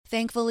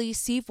Thankfully,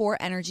 C4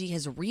 Energy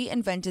has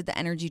reinvented the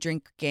energy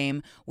drink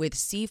game with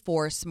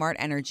C4 Smart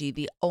Energy,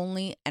 the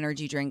only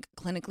energy drink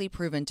clinically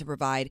proven to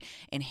provide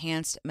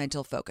enhanced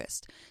mental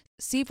focus.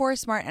 C4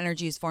 Smart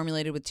Energy is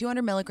formulated with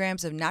 200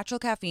 milligrams of natural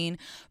caffeine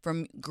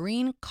from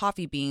green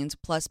coffee beans,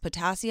 plus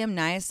potassium,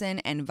 niacin,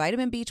 and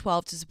vitamin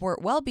B12 to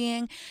support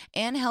well-being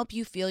and help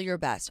you feel your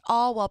best,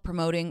 all while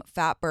promoting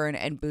fat burn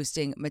and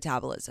boosting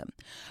metabolism.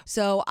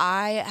 So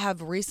I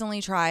have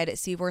recently tried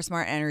C4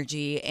 Smart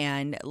Energy,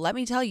 and let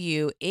me tell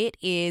you, it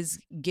is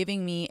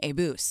giving me a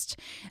boost.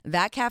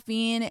 That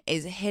caffeine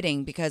is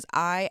hitting because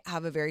I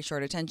have a very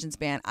short attention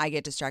span. I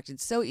get distracted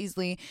so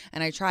easily,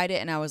 and I tried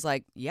it and I was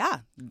like,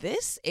 yeah,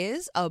 this is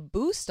a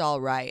boost,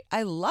 all right.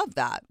 I love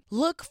that.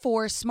 Look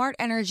for Smart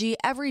Energy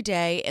every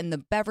day in the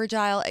beverage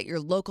aisle at your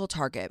local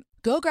Target.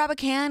 Go grab a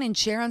can and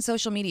share on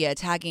social media,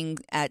 tagging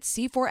at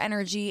C4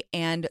 Energy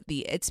and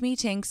the It's Me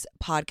Tinx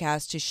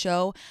podcast to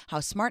show how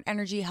Smart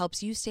Energy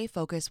helps you stay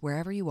focused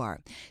wherever you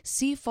are.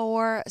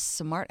 C4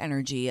 Smart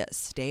Energy,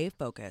 stay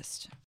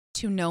focused.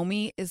 To know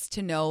me is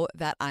to know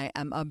that I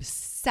am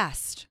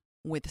obsessed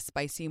with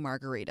spicy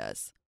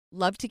margaritas.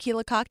 Love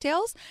tequila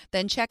cocktails?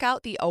 Then check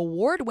out the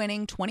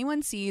award-winning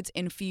 21 Seeds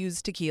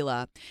Infused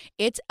Tequila.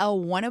 It's a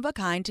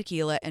one-of-a-kind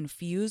tequila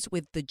infused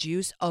with the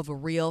juice of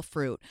real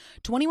fruit.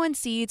 21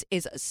 Seeds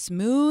is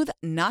smooth,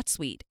 not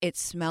sweet. It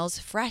smells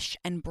fresh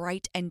and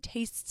bright and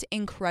tastes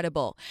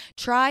incredible.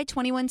 Try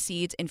 21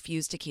 Seeds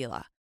Infused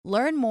Tequila.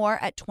 Learn more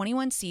at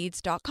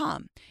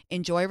 21seeds.com.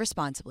 Enjoy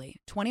responsibly.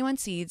 21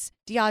 Seeds,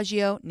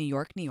 Diageo, New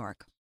York, New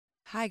York.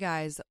 Hi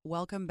guys,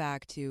 welcome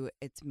back to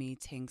It's Me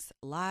Tinx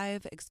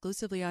live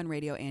exclusively on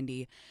Radio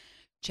Andy,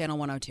 channel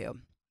 102.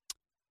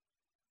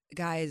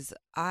 Guys,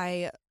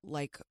 I,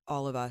 like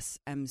all of us,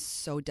 am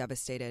so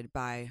devastated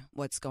by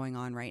what's going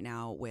on right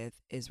now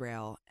with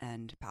Israel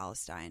and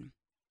Palestine.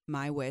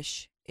 My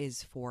wish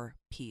is for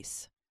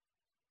peace.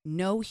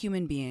 No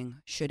human being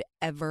should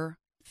ever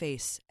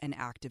face an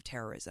act of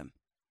terrorism,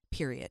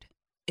 period.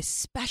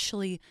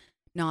 Especially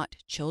not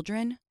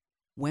children,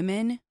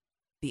 women,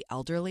 the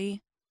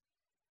elderly.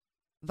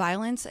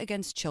 Violence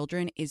against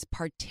children is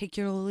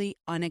particularly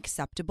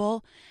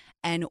unacceptable,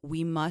 and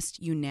we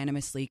must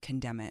unanimously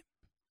condemn it.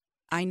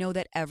 I know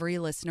that every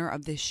listener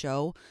of this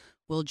show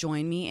will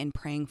join me in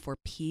praying for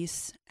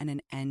peace and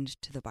an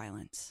end to the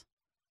violence.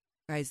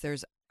 Guys,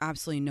 there's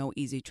absolutely no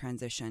easy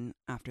transition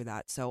after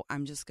that, so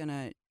I'm just going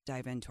to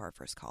dive into our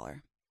first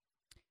caller.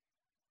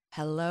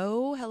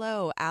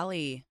 Hello,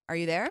 Allie. Are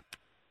you there?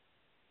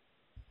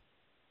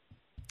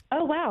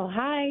 Oh, wow.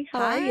 Hi. How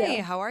are you?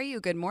 Hi, how are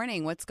you? Good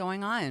morning. What's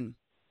going on?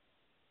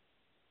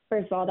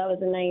 First of all, that was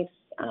a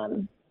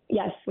nice,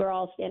 yes, we're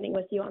all standing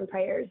with you on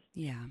prayers.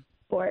 Yeah.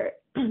 For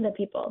the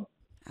people.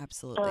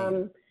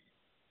 Absolutely.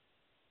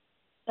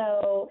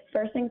 So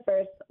first things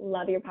first,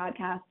 love your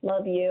podcast.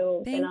 Love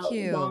you. Thank Been a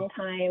you. long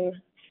time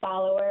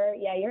follower.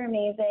 Yeah, you're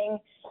amazing.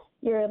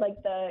 You're like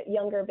the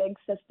younger big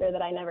sister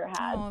that I never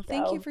had. Oh,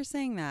 thank you for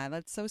saying that.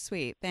 That's so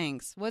sweet.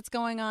 Thanks. What's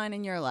going on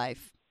in your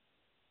life?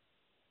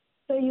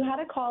 So you had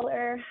a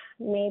caller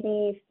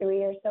maybe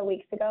 3 or so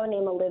weeks ago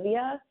named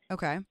Olivia.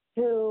 Okay.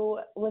 Who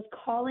was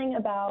calling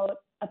about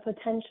a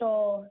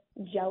potential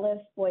jealous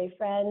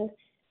boyfriend,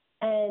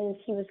 and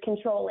he was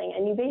controlling.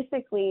 And you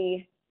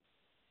basically,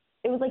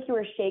 it was like you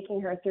were shaking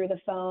her through the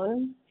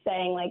phone,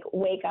 saying, like,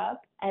 wake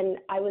up. And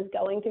I was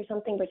going through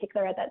something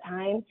particular at that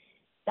time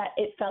that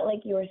it felt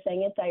like you were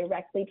saying it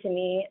directly to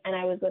me, and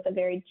I was with a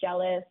very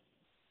jealous,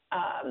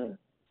 I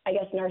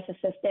guess,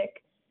 narcissistic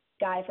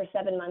guy for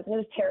 7 months, and it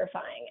was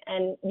terrifying.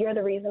 And you're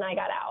the reason I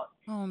got out.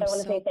 Oh, so I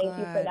want to say thank glad.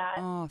 you for that.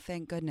 Oh,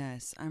 thank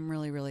goodness. I'm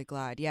really, really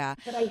glad. Yeah.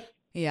 But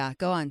yeah,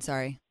 go on.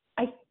 Sorry.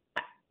 I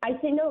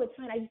think, no, it's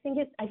fine. I just think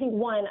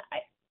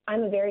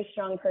I'm a very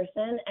strong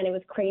person, and it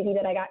was crazy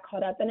that I got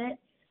caught up in it.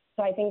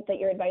 So I think that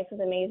your advice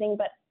was amazing,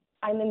 but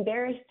I'm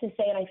embarrassed to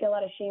say, and I feel a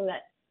lot of shame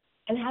that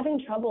I'm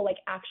having trouble, like,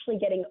 actually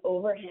getting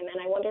over him.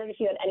 And I wondered if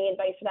you had any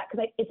advice for that,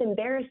 because it's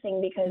embarrassing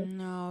because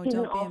he's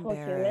an awful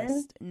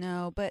human.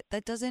 No, but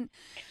that doesn't,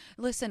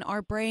 listen,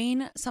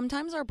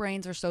 sometimes our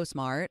brains are so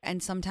smart,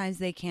 and sometimes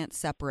they can't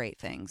separate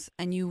things.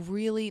 And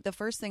the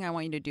first thing I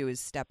want you to do is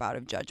step out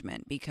of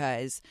judgment,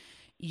 because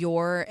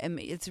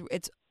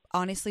it's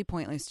honestly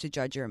pointless to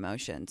judge your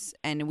emotions.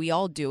 And we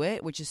all do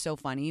it, which is so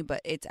funny,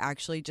 but it's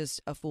actually just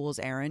a fool's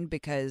errand,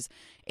 because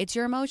it's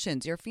your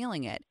emotions. You're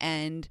feeling it.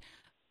 And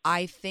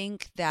I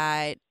think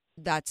that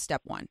that's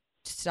step one,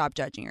 to stop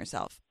judging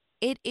yourself.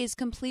 It is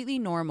completely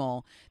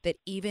normal that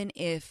even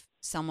if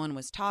someone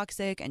was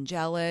toxic and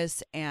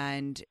jealous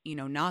and,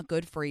 not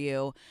good for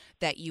you,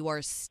 that you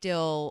are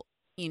still,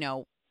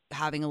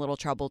 having a little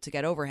trouble to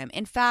get over him.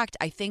 In fact,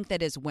 I think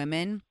that as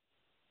women,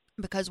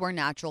 because we're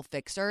natural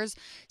fixers,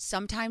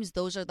 sometimes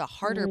those are the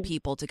harder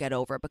people to get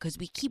over, because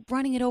we keep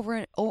running it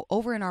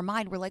over in our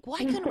mind. We're like, why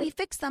couldn't we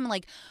fix them?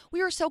 Like,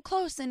 we were so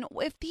close, and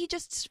if he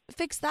just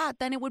fixed that,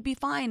 then it would be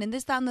fine, and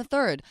this, that, and the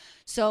third.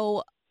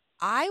 So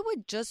I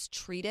would just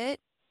treat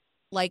it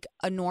like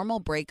a normal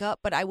breakup,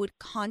 but I would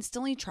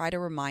constantly try to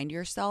remind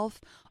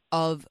yourself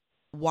of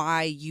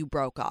why you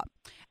broke up.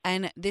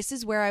 And this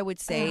is where I would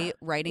say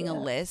writing a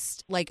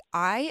list. Like,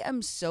 I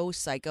am so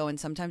psycho, and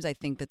sometimes I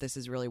think that this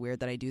is really weird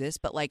that I do this,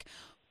 but like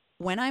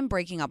when I'm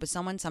breaking up with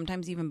someone,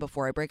 sometimes even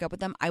before I break up with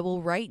them, I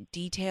will write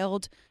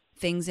detailed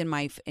things in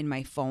my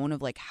phone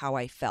of like how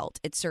I felt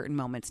at certain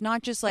moments,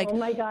 not just like, oh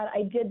my God,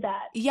 I did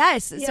that.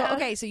 yes. Yes. So,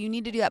 okay. So you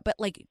need to do that, but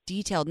like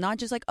detailed, not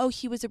just like, oh,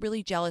 he was a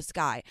really jealous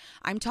guy.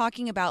 I'm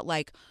talking about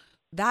like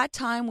that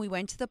time we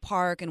went to the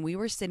park and we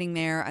were sitting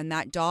there and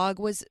that dog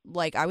was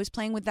like, I was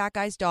playing with that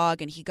guy's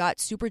dog and he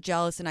got super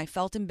jealous and I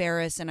felt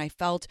embarrassed and I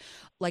felt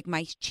like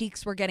my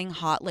cheeks were getting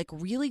hot. Like,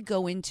 really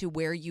go into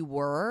where you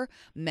were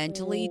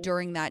mentally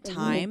during that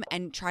time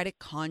and try to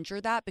conjure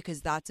that,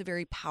 because that's a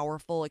very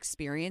powerful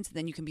experience.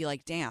 Then you can be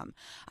like, damn,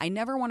 I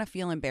never want to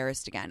feel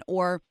embarrassed again.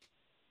 Or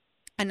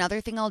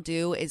another thing I'll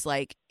do is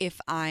like,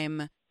 if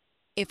I'm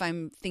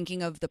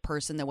thinking of the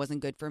person that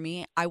wasn't good for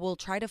me, I will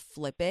try to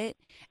flip it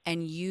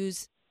and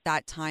use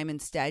that time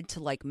instead to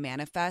like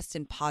manifest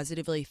and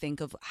positively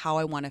think of how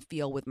I want to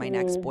feel with my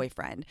next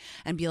boyfriend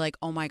and be like,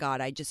 oh my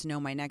God, I just know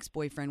my next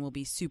boyfriend will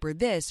be super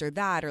this or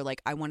that, or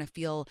like I want to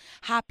feel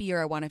happy,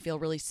 or I want to feel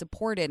really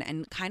supported,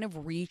 and kind of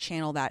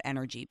rechannel that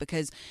energy.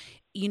 Because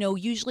you know,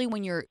 usually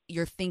when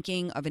you're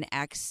thinking of an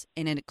ex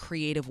in a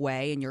creative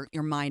way and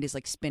your mind is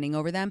like spinning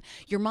over them,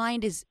 your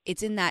mind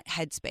it's in that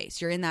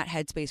headspace. You're in that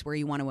headspace where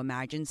you want to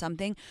imagine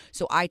something.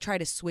 So I try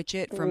to switch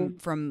it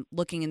from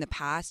looking in the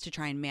past to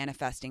try and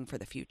manifesting for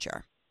the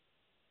future.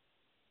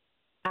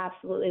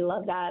 Absolutely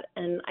love that,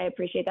 and I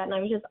appreciate that. And I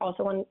was just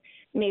also wondering,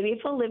 maybe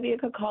if Olivia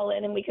could call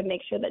in and we could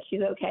make sure that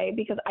she's okay,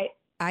 because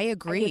I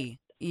agree.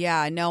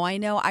 Yeah, no, I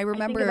know. I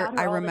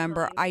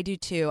remember. I do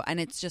too. And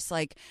it's just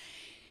like,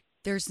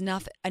 there's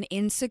nothing. An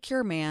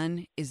insecure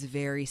man is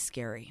very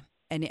scary.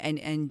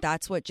 And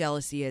that's what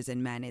jealousy is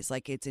in men, is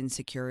like it's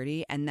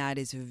insecurity. And that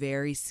is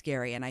very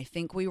scary. And I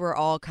think we were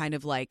all kind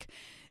of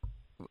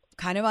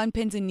on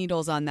pins and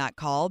needles on that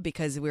call,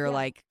 because we were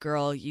like,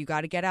 girl, you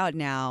got to get out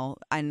now.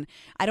 And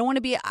I don't want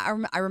to be,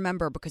 I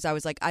remember, because I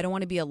was like, I don't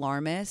want to be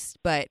alarmist,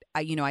 but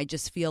I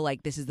just feel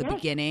like this is the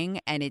beginning,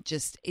 and it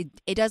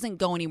doesn't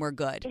go anywhere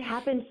good. It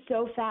happens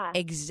so fast.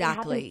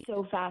 Exactly. It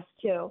happens so fast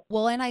too.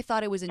 Well, and I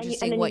thought it was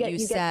interesting what you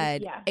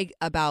said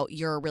about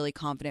you're a really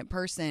confident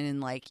person, and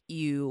like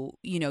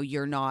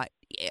you're not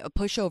a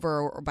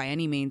pushover or by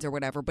any means or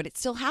whatever, but it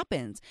still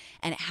happens,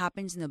 and it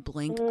happens in the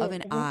blink of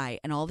an eye,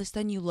 and all of a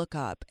sudden you look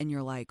up and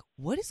you're like,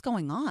 what is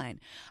going on?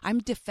 I'm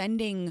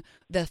defending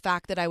the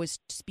fact that I was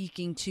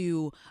speaking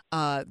to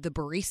the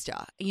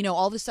barista.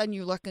 All of a sudden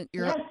you look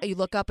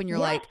up and you're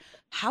like,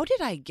 how did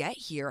I get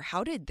here?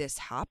 How did this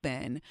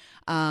happen?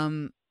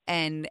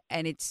 And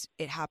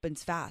it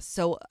happens fast.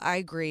 So I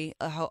agree.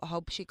 I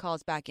hope she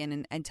calls back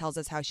in and tells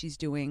us how she's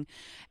doing.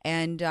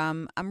 And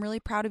I'm really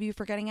proud of you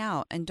for getting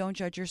out. And don't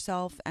judge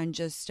yourself. And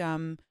just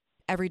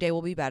every day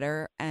will be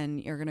better.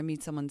 And you're going to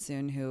meet someone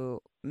soon who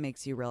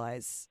makes you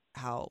realize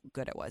how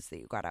good it was that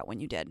you got out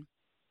when you did.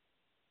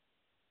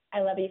 I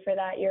love you for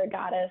that. You're a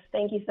goddess.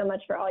 Thank you so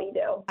much for all you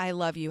do. I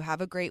love you.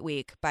 Have a great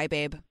week. Bye,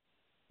 babe.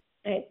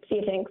 All right. See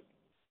you. Thanks.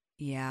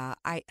 Yeah,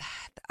 I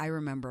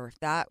remember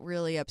that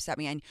really upset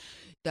me, and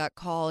that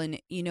call. And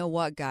you know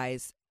what,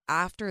 guys?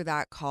 After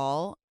that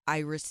call, I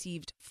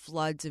received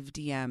floods of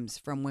DMs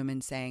from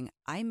women saying,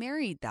 I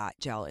married that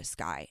jealous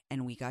guy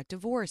and we got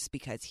divorced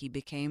because he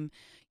became,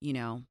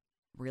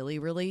 really,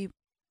 really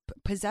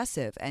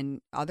possessive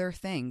and other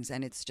things.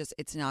 And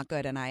it's not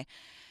good. And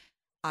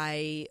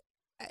I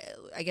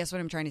guess what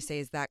I'm trying to say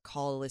is that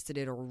call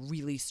elicited a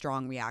really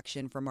strong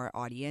reaction from our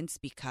audience,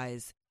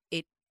 because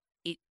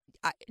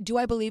do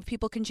I believe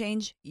people can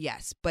change?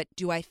 Yes. But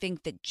do I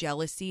think that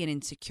jealousy and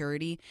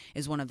insecurity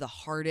is one of the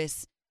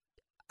hardest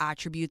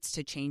attributes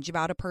to change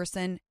about a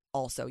person?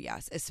 Also,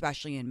 yes,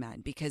 especially in men,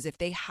 because if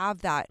they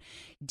have that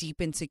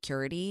deep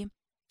insecurity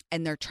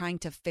and they're trying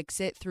to fix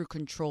it through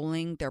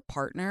controlling their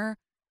partner,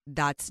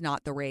 that's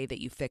not the way that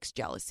you fix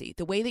jealousy.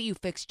 The way that you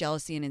fix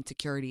jealousy and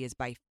insecurity is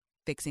by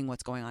fixing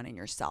what's going on in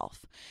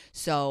yourself.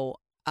 So,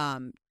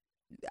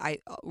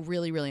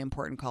 really, really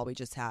important call we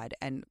just had,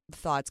 and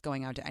thoughts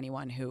going out to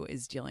anyone who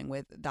is dealing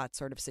with that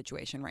sort of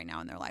situation right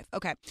now in their life.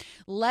 Okay,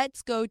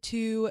 let's go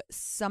to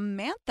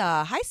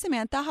Samantha. Hi,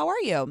 Samantha. How are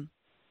you?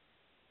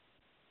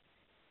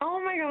 Oh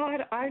my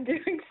God, I'm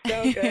doing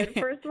so good.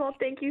 First of all,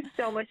 thank you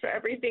so much for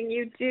everything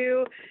you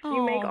do. Aww.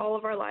 You make all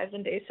of our lives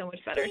and days so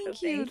much better.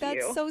 Thank you.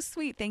 That's so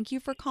sweet. Thank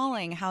you for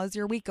calling. How's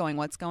your week going?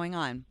 What's going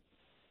on?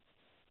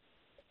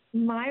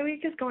 My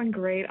week is going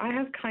great. I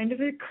have kind of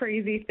a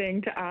crazy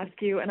thing to ask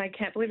you, and I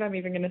can't believe I'm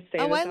even going to say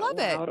this I out love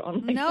loud it.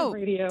 on No, the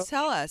radio.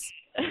 Tell us.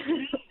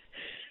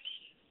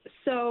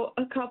 So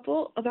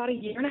about a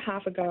year and a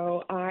half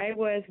ago, I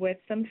was with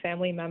some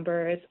family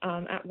members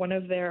at one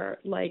of their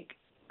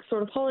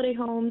sort of holiday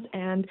homes,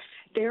 and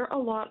they're a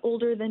lot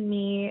older than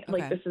me.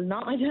 Okay. This is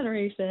not my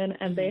generation,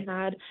 and they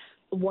had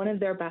one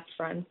of their best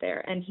friends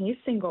there, and he's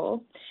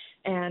single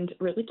and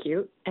really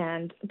cute,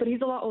 but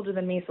he's a lot older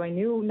than me, so I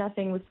knew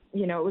nothing was, it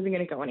wasn't going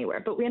to go anywhere.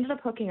 But we ended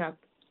up hooking up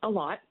a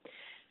lot.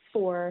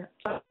 for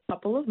a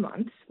couple of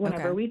months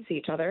whenever Okay. we'd see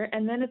each other.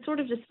 And then it sort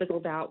of just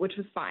fizzled out, which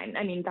was fine.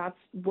 I mean,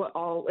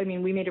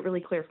 we made it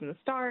really clear from the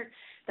start.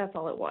 That's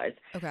all it was.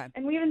 Okay.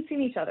 And we haven't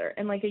seen each other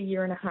in like a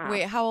year and a half.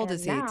 Wait, how old and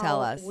is he? now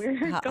Tell us. We're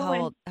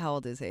How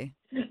old is he?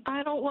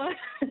 I don't want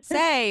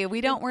Say,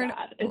 we don't,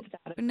 It's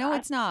bad. no,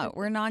 it's not.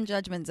 We're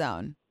non-judgment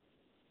zone.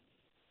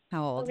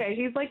 How old? Okay,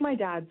 he's like my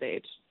dad's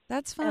age.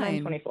 That's And I'm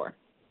fine. 24.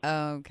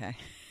 Okay.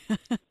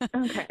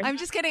 Okay. I'm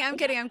just kidding. I'm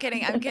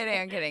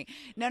kidding.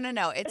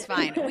 No. It's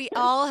fine. We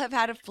all have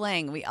had a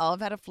fling. We all have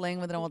had a fling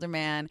with an older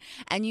man,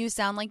 and you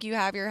sound like you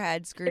have your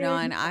head screwed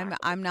on.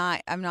 I'm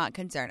not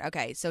concerned.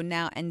 Okay. So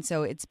now,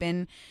 so it's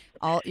been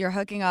you're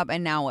hooking up,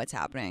 and now what's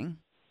happening?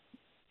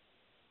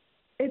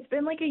 It's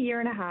been like a year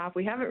and a half.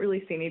 We haven't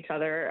really seen each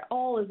other.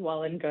 All is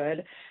well and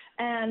good.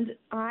 And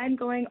I'm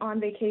going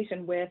on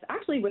vacation with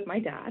my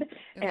dad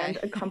and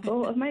a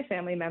couple of my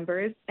family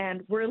members,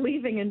 and we're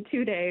leaving in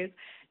 2 days.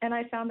 And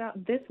I found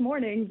out this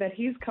morning that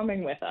he's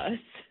coming with us.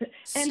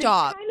 And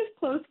Stop. It's kind of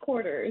close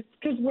quarters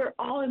because we're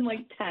all in like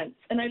tents,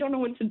 and I don't know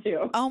what to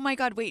do. Oh my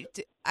God! Wait,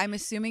 I'm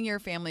assuming your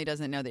family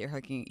doesn't know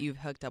that you've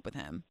hooked up with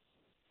him.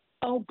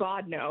 Oh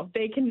God, no!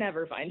 They can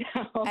never find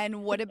out.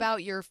 And what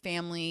about your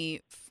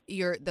family?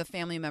 The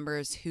family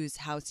members whose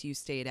house you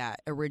stayed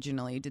at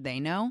originally? Did they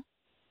know?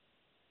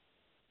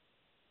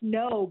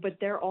 No, but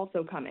they're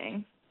also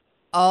coming.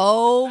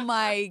 Oh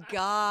my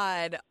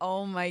God.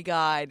 Oh my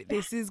God.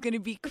 This is going to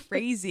be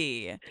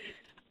crazy.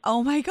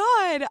 Oh my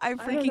God. I'm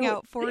freaking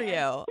out for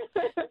you.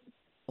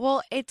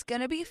 Well, it's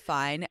going to be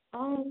fine.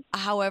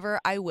 However,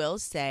 I will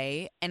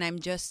say, and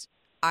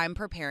I'm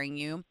preparing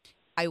you.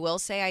 I will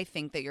say I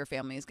think that your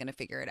family is going to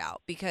figure it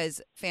out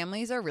because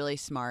families are really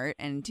smart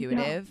and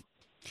intuitive. Yeah.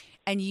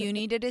 And you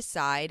need to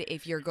decide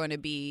if you're going to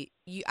be,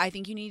 I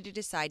think you need to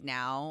decide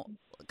now,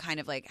 kind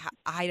of like,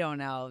 I don't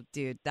know,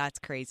 dude, that's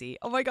crazy.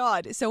 Oh my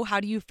God. So how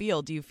do you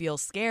feel? Do you feel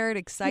scared,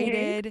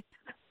 excited?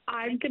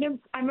 I'm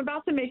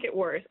about to make it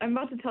worse. I'm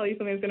about to tell you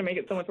something that's going to make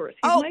it so much worse.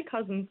 He's my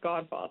cousin's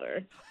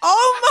godfather.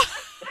 Oh my.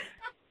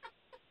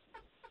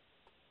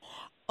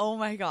 Oh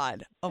my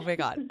God. Oh my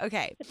God.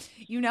 Okay.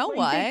 You know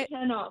what? They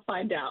cannot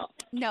find out.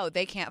 No,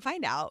 they can't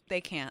find out. They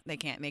can't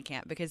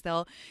because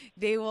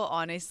they will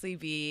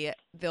honestly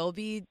they'll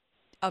be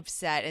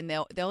upset and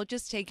they'll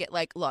just take it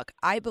like, look,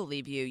 I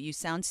believe you. You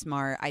sound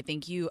smart. I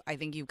think you've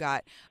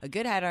got a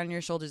good head on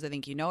your shoulders. I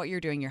think you know what you're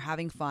doing. You're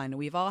having fun.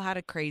 We've all had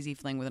a crazy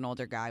fling with an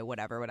older guy,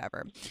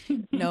 whatever.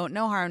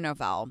 No harm, no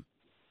foul.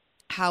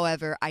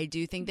 However, I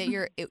do think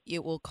that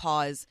it will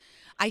cause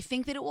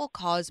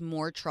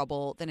more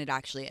trouble than it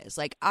actually is.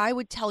 Like, I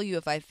would tell you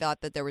if I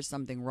thought that there was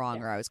something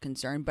wrong or I was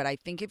concerned, but I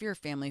think if your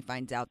family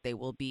finds out,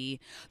 they'll be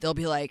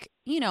like,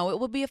 it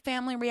will be a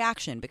family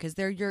reaction because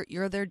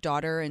you're their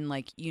daughter and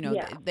like,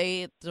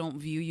 they don't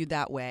view you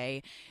that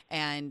way.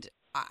 And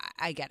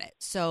I get it.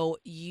 So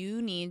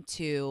you need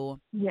to,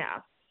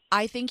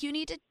 I think you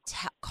need to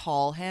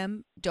call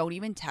him. Don't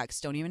even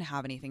text. Don't even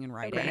have anything in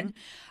writing. Okay.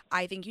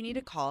 I think you need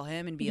to call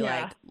him and be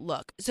like,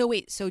 look. So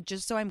wait. So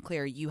just so I'm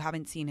clear, you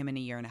haven't seen him in a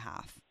year and a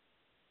half.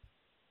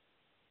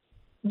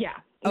 Yeah.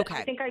 Okay.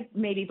 I think I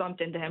maybe bumped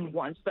into him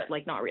once, but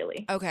like not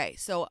really. Okay.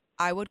 So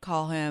I would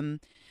call him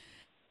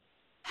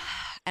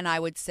and I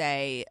would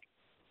say,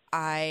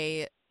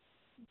 I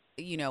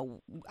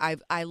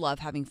love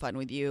having fun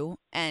with you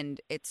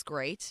and it's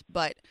great,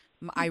 but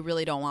I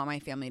really don't want my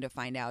family to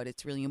find out.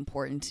 It's really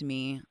important to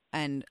me.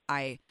 And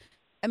I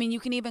mean, you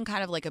can even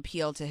kind of like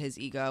appeal to his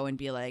ego and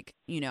be like,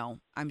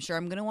 I'm sure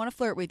I'm going to want to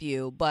flirt with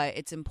you, but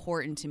it's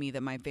important to me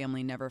that my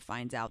family never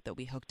finds out that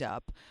we hooked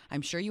up.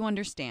 I'm sure you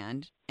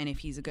understand. And if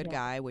he's a good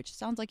guy, which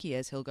sounds like he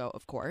is, he'll go,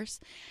 of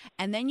course.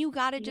 And then you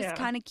got to just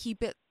kind of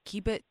keep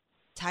it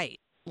tight.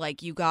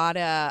 Like you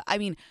gotta, I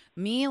mean,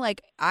 me,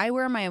 like I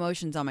wear my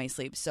emotions on my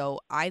sleeve.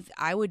 So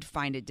I would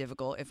find it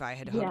difficult if I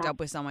had hooked up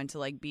with someone to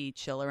like be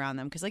chill around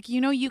them. Cause like,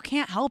 you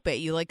can't help it.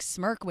 You like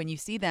smirk when you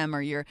see them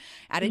or you're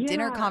at a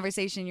dinner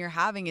conversation you're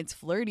having. It's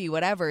flirty,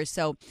 whatever.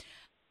 So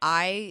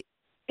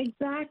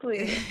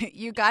Exactly.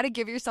 You got to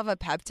give yourself a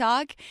pep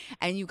talk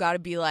and you got to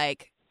be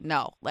like,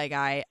 no, like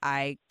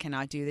I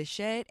cannot do this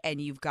shit. And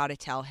you've got to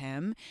tell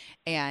him.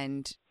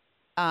 And,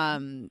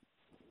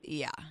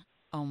 yeah.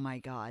 Oh my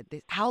God.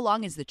 How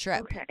long is the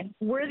trip? Okay.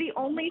 We're the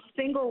only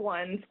single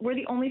ones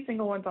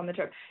on the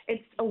trip.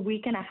 It's a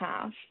week and a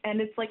half and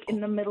it's like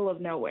in the middle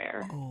of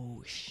nowhere.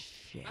 Oh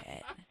shit.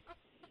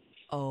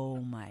 Oh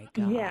my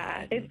God.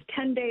 Yeah. It's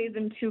 10 days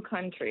in 2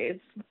 countries.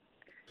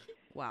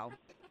 Wow.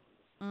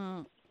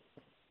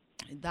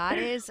 That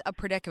is a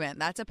predicament.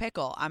 That's a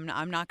pickle. I'm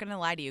not going to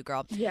lie to you,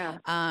 girl. Yeah.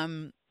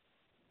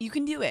 You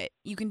can do it.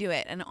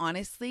 And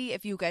honestly,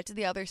 if you get to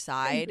the other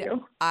side,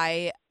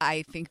 I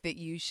think that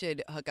you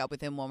should hook up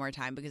with him one more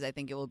time because I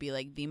think it will be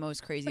like the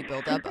most crazy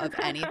buildup of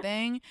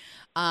anything.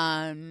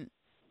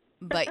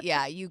 But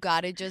yeah, you've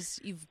got to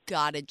just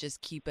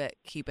keep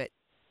it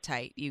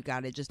tight. You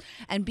got to just,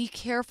 and be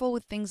careful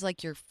with things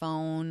like your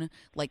phone,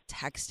 like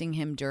texting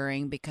him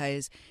during,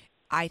 because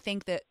I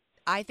think that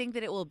I think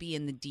that it will be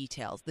in the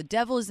details. The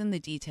devil is in the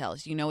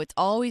details. You know, it's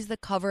always the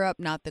cover up,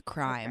 not the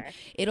crime. Okay.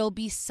 It'll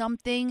be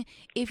something,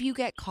 if you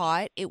get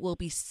caught, it will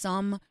be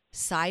some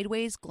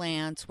sideways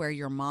glance where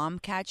your mom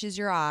catches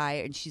your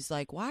eye and she's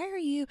like, why are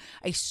you?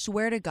 I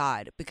swear to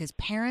God, because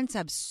parents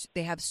have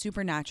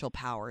supernatural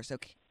powers.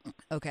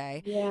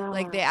 Okay. Yeah.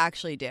 Like they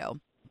actually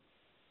do.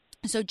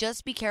 So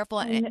just be careful.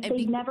 And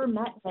they've never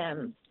met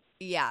him.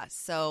 Yeah.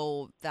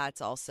 So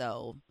that's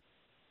also.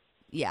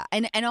 Yeah.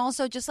 And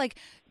also just like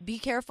be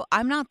careful.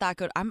 I'm not that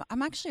good. I'm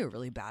actually a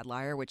really bad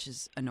liar, which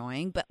is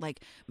annoying, but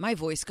like my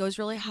voice goes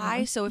really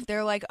high. So if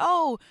they're like,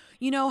 "Oh,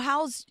 you know,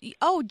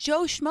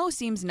 Joe Schmo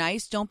seems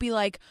nice." Don't be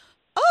like,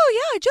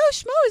 "Oh, yeah, Joe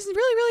Schmo is a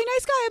really, really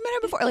nice guy. I've met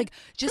him before." Like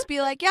just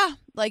be like, "Yeah."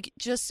 Like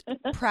just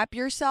prep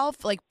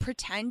yourself. Like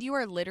pretend you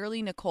are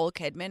literally Nicole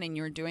Kidman and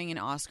you're doing an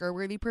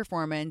Oscar-worthy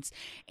performance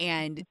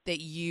and that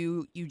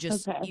you've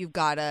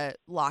got to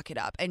lock it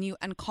up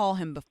and call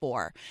him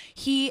before.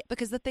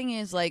 Because the thing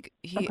is like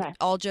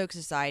all jokes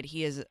aside,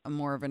 he is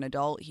more of an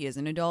adult. He is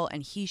an adult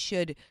and he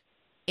should,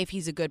 if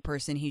he's a good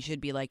person, he should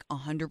be like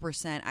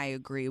 100% I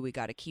agree. We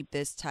got to keep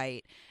this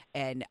tight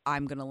and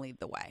I'm going to lead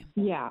the way.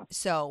 Yeah.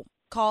 So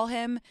call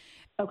him.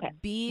 Okay.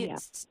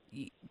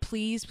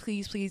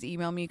 Please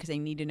email me because I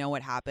need to know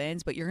what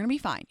happens. But you're gonna be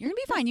fine. You're gonna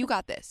be fine. You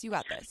got this.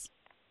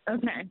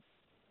 Okay.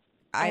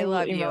 I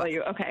love you.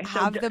 Okay.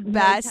 Have so the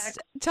best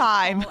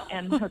time.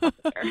 And hook up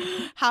with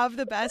her. Have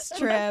the best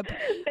trip.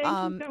 Thank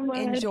you so much.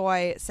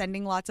 Enjoy.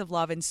 Sending lots of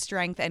love and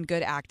strength and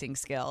good acting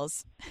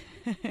skills.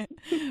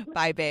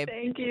 Bye, babe.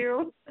 Thank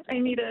you. I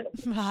need it.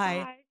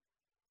 Bye.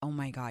 Oh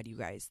my God, you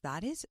guys,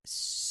 that is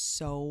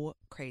so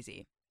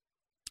crazy.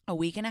 A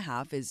week and a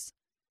half is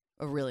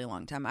a really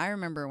long time. I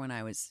remember when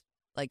I was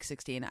like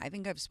 16, I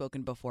think I've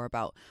spoken before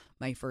about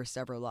my first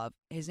ever love.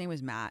 His name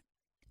was Matt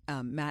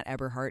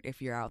Eberhardt,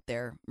 if you're out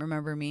there,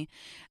 remember me.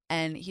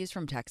 And he's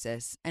from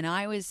Texas. And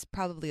I was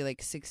probably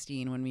like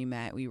 16 when we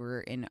met. We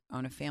were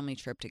on a family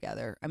trip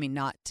together. I mean,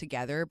 not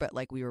together, but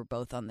like we were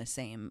both on the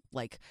same,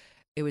 like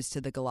it was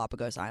to the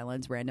Galapagos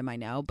Islands, random I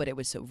know, but it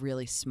was a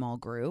really small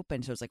group.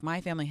 And so it was like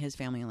my family, his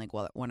family, and like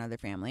one other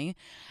family.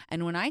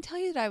 And when I tell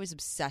you that I was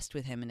obsessed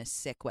with him in a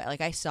sick way,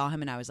 like I saw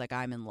him and I was like,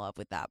 I'm in love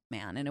with that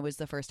man. And it was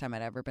the first time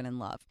I'd ever been in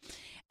love.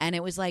 And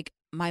it was like,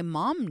 my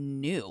mom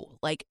knew,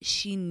 like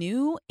she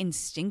knew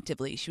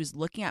instinctively. She was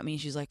looking at me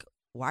and she's like,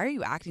 why are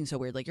you acting so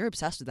weird? Like you're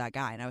obsessed with that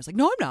guy. And I was like,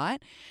 no, I'm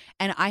not.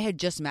 And I had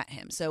just met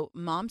him. So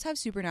moms have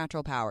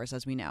supernatural powers,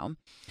 as we know.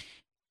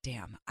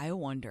 Damn, I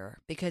wonder,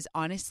 because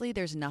honestly,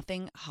 there's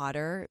nothing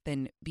hotter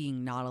than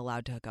being not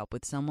allowed to hook up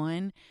with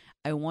someone.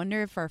 I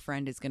wonder if our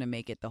friend is going to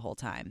make it the whole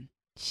time.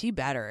 She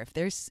better.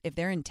 If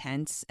they're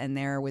intense and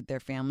they're with their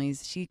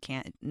families, she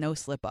can't. No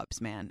slip ups,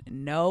 man.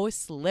 No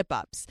slip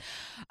ups.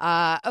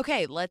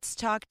 Okay, let's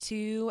talk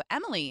to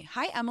Emily.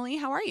 Hi, Emily.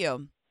 How are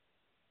you?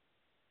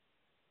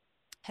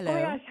 Hello. Oh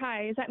my gosh,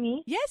 hi. Is that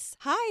me? Yes.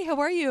 Hi. How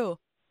are you?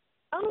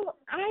 Oh,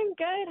 I'm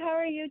good. How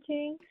are you,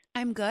 Tinx?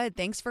 I'm good.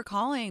 Thanks for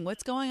calling.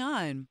 What's going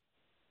on?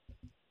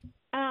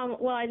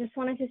 Well, I just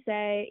wanted to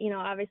say,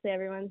 obviously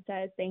everyone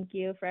says thank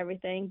you for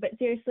everything, but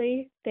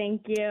seriously,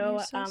 thank you.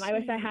 So I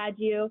wish I had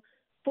you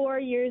 4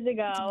 years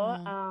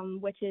ago,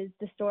 which is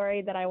the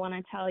story that I want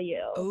to tell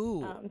you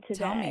today.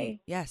 Tell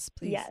me. Yes,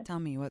 please. Yes. Tell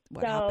me what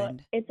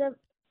happened.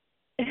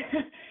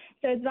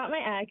 So it's about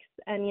my ex,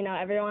 and,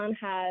 everyone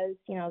has,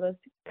 those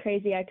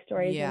crazy ex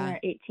stories when they're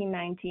 18,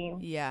 19.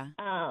 Yeah.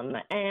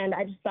 And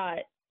I just thought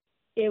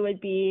it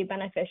would be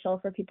beneficial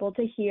for people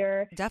to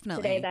hear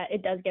today that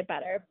it does get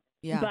better.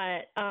 Yeah.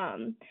 But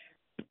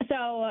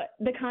so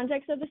the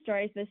context of the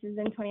story, so this is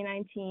in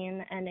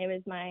 2019, and it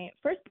was my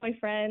first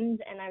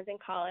boyfriend, and I was in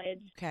college.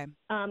 Okay.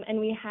 And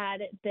we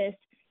had this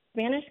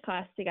Spanish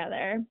class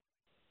together.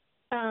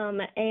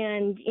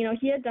 And,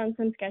 he had done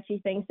some sketchy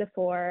things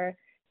before,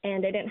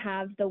 and I didn't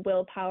have the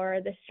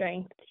willpower, the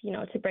strength,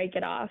 to break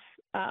it off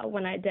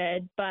when I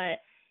did. But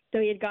so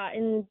he had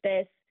gotten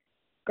this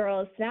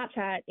girl's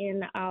Snapchat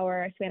in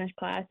our Spanish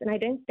class, and I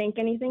didn't think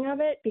anything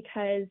of it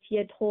because he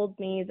had told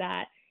me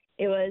that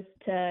it was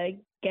to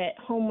get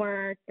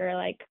homework or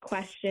like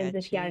questions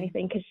if he had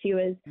anything, because she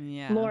was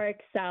more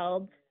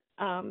excelled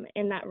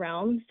in that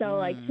realm. So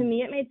like to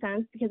me it made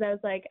sense because I was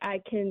like,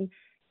 I can,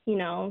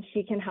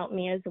 she can help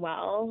me as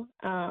well.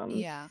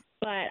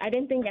 But I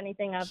didn't think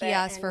anything of it. He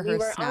asked for her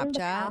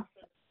Snapchat.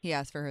 He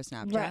asked for her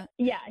Snapchat. Right.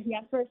 Yeah, he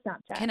asked for her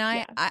Snapchat. Can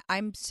I? Yeah.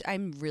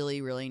 I'm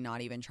really, really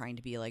not even trying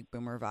to be like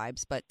boomer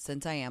vibes, but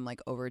since I am like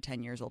over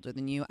 10 years older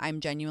than you,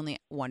 I'm genuinely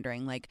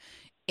wondering, like,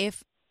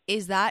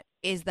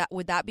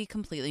 would that be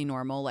completely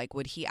normal? Like,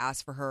 would he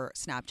ask for her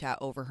Snapchat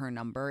over her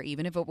number,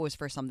 even if it was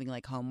for something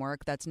like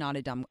homework? That's not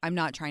I'm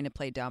not trying to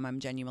play dumb. I'm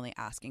genuinely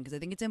asking because I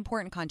think it's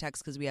important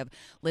context because we have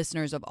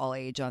listeners of all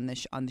age on the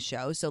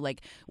show. So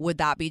like, would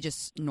that be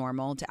just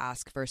normal to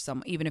ask for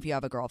even if you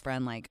have a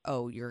girlfriend, like,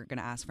 oh, you're going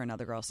to ask for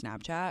another girl's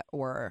Snapchat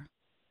or?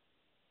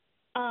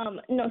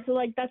 No, so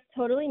like that's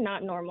totally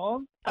not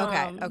normal.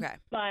 Okay.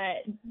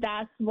 But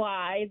that's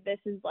why this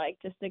is like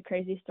just a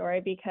crazy story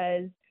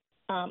because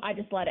I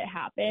just let it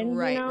happen.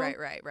 Right.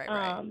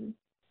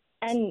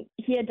 And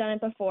he had done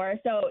it before.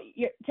 So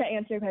to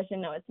answer your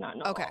question, no, it's not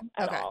normal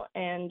at all.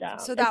 And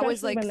so that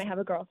was like when they have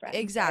a girlfriend.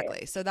 Exactly.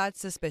 Right? So that's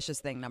suspicious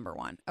thing number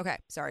one. Okay.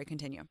 Sorry.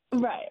 Continue.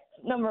 Right.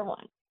 Number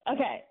one.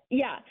 Okay.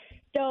 Yeah.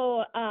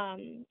 So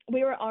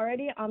we were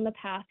already on the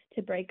path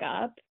to break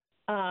up.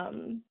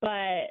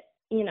 But,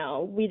 you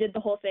know, we did the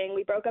whole thing.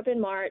 We broke up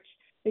in March.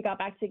 We got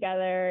back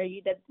together.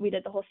 We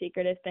did the whole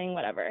secretive thing,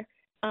 whatever.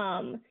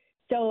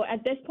 So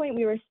at this point,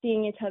 we were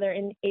seeing each other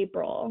in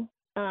April.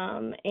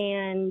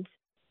 And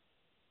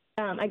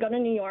I go to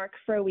New York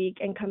for a week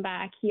and come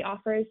back. He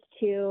offers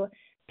to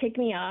pick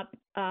me up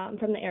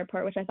from the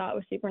airport, which I thought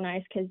was super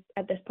nice because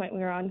at this point we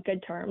were on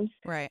good terms.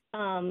 Right.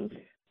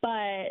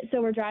 But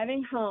so we're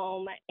driving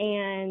home,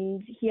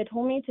 and he had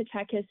told me to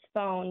check his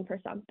phone for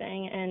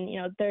something. And,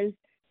 you know,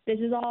 this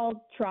is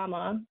all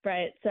trauma,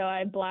 right? So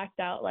I blacked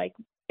out like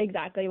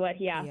exactly what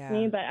he asked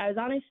me, but I was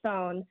on his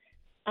phone,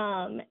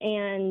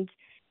 and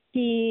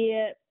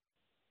he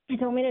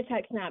told me to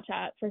check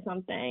Snapchat for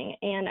something,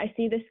 and I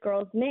see this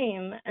girl's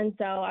name. And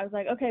so I was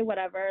like, okay,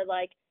 whatever.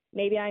 Like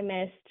maybe I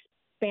missed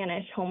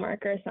Spanish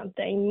homework or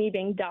something, me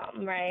being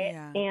dumb, right?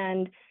 Yeah.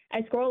 And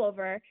I scroll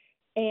over,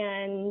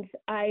 and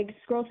I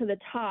scroll to the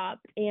top,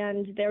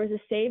 and there was a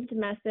saved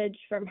message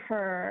from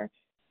her.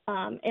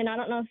 And I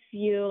don't know if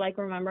you like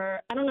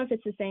remember, I don't know if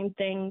it's the same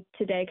thing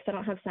today because I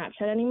don't have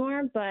Snapchat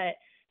anymore, but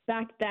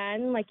back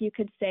then, like you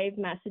could save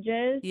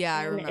messages. Yeah,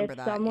 I and remember if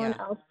that. Someone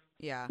else,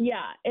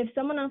 if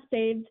someone else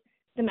saved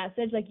the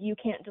message, like you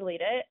can't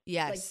delete it.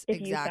 Yes, like,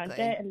 if exactly. you sent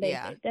it and they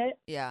saved it.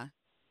 Yeah.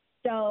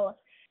 So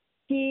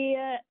she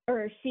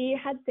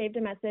had saved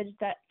a message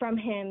from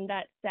him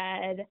that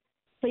said,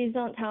 please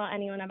don't tell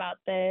anyone about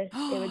this.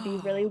 It would be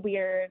really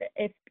weird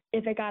if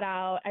it got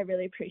out. I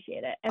really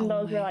appreciate it. And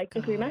those were like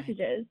the 3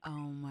 messages. Oh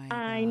my God.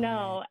 I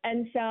know.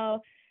 And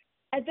so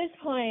at this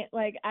point,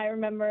 like I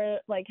remember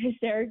like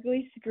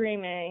hysterically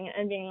screaming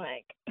and being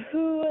like,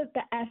 who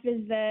the F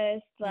is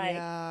this? Like,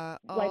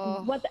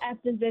 like what the F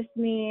does this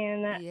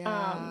mean?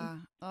 Yeah.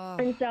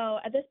 And so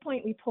at this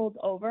point we pulled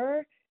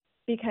over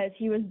because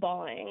he was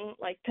bawling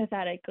like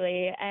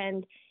pathetically.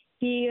 And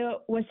he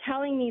was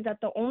telling me that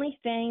the only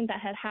thing that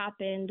had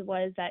happened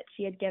was that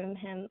she had given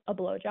him a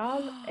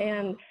blowjob.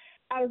 And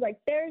I was like,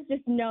 there's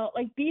just no,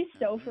 like, be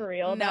so for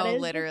real. No, that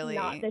is literally.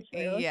 not the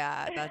truth.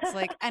 Yeah, that's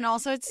like, and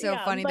also it's so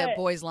funny that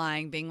boys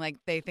lying, being like,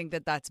 they think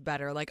that that's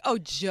better. Like, oh,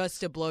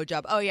 just a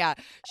blowjob. Oh, yeah,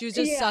 she was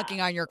just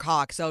sucking on your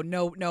cock. So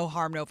no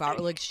harm, no foul.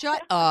 Like,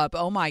 shut up.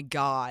 Oh, my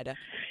God.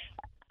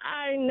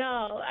 I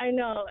know.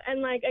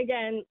 And, like,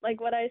 again,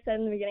 like what I said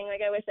in the beginning,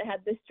 like, I wish I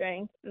had the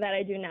strength that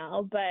I do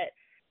now. But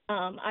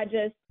I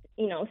just,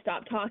 you know,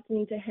 stopped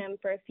talking to him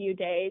for a few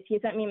days. He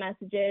sent me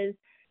messages,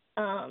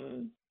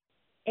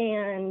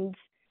 and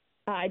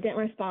I didn't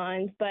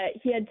respond. But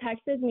he had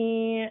texted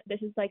me, this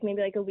is like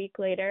maybe like a week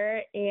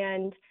later,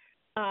 and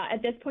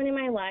at this point in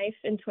my life,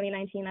 in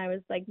 2019, I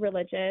was like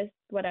religious,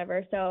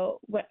 whatever. So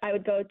I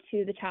would go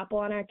to the chapel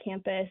on our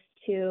campus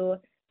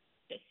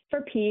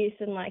for peace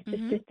and like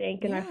just to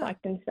think and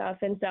reflect and stuff.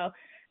 And so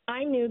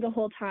I knew the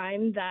whole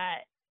time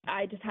that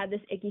I just had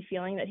this icky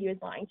feeling that he was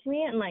lying to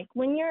me. And like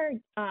when you're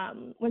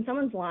when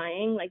someone's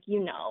lying, like, you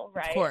know,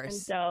 right? Of course.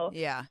 And so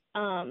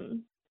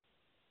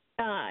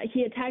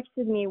he had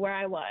texted me where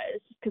I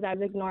was because I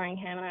was ignoring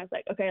him, and I was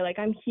like, okay, like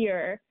I'm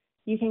here,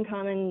 you can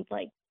come and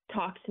like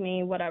talk to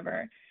me,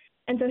 whatever.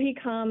 And so he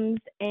comes,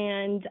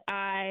 and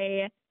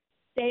I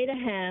say to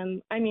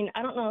him, I mean,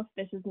 I don't know if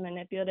this is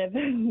manipulative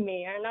of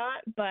me or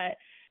not, but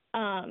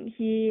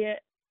he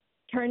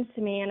turns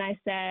to me and I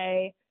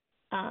say,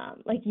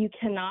 like, you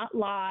cannot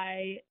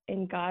lie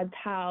in God's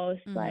house.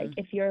 Like,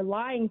 if you're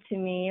lying to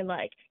me,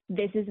 like,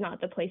 this is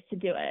not the place to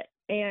do it.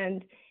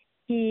 And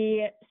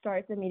he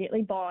starts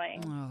immediately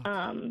bawling.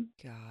 Oh,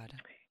 God.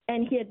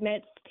 And he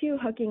admits to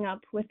hooking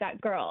up with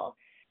that girl.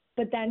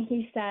 But then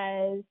he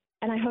says,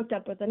 and I hooked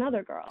up with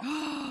another girl.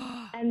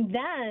 And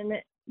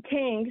then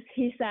Tinx,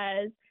 he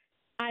says,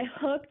 I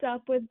hooked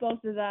up with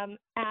both of them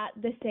at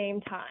the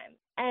same time.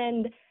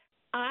 And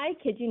I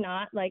kid you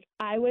not, like,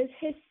 I was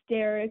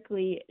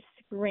hysterically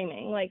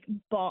screaming, like,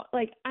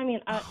 I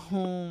mean, oh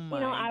my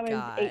you know, I was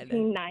God.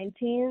 18,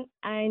 19.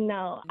 I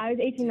know. I was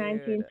 18,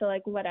 19, so,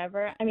 like,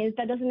 whatever. I mean,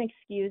 that doesn't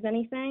excuse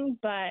anything,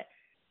 but,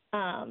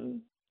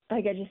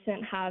 like, I just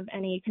didn't have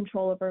any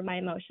control over my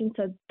emotions.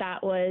 So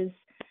that was,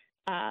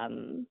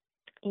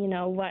 you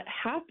know, what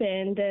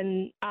happened.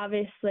 And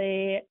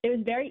obviously it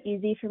was very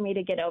easy for me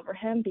to get over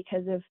him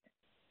because of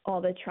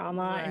all the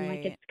trauma and,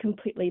 like, it's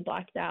completely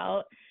blacked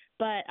out.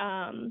 But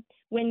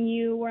when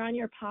you were on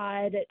your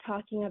pod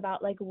talking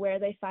about, like, where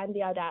they find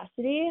the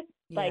audacity,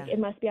 like, it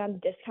must be on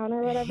discount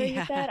or whatever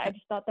you said, I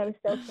just thought that was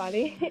so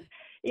funny.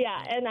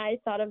 And I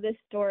thought of this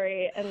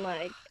story, and,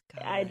 like,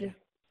 God. I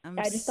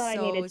just thought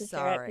I needed to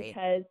share it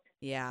because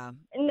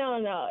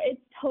no,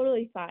 it's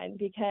totally fine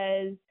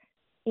because,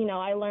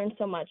 I learned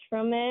so much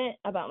from it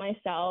about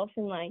myself.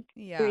 And like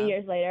 3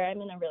 years later,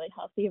 I'm in a really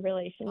healthy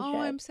relationship. Oh,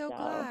 I'm so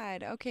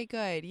glad. Okay,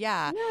 good.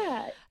 Yeah.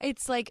 Yeah.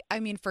 It's like, I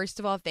mean, first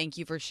of all, thank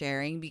you for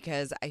sharing,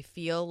 because I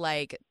feel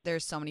like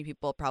there's so many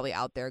people probably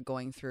out there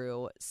going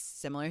through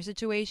similar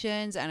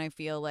situations. And I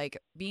feel like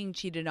being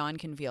cheated on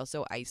can feel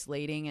so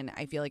isolating. And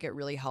I feel like it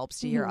really helps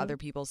to hear other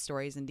people's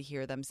stories and to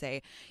hear them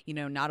say,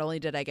 not only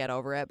did I get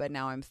over it, but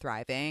now I'm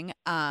thriving.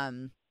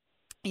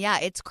 Yeah,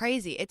 it's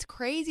crazy. It's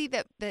crazy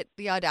that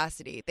the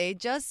audacity.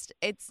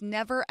 It's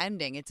never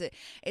ending.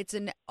 It's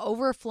an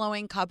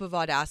overflowing cup of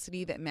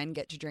audacity that men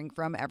get to drink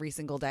from every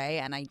single day.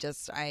 And I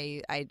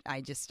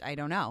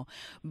don't know.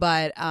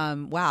 But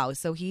wow.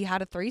 So he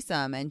had a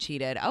threesome and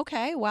cheated.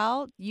 Okay,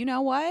 well, you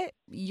know what?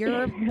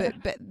 You're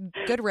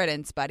good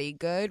riddance, buddy.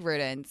 Good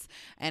riddance.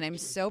 And I'm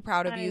so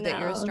proud of you that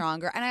you're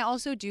stronger. And I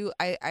also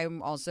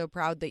I'm also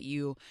proud that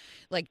you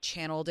like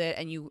channeled it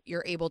and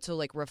you're able to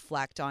like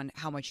reflect on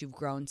how much you've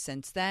grown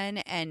since then.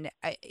 And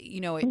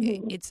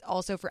it's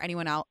also for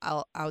anyone out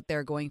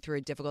there going through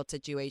a difficult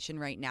situation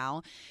right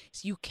now.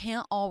 So you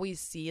can't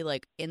always see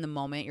like in the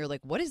moment, you're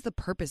like, what is the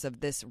purpose of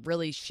this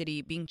really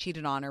shitty being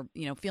cheated on or,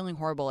 feeling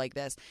horrible like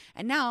this?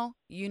 And now,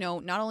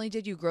 not only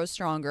did you grow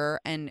stronger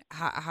and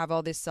have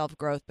all this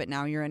self-growth, but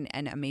now you're in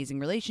an amazing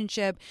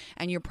relationship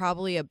and you're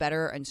probably a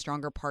better and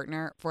stronger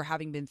partner for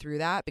having been through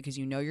that, because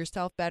you know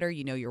yourself better,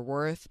 you know your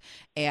worth.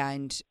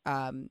 And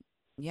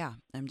yeah,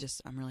 I'm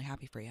really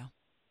happy for you.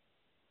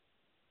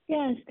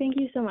 Yes, thank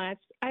you so much.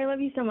 I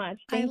love you so much.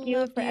 Thank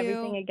you for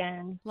everything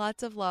again.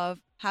 Lots of love.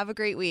 Have a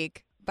great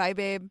week. Bye,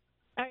 babe.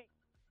 All right.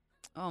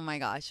 Oh my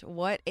gosh,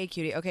 what a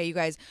cutie. Okay, you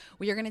guys,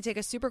 we are going to take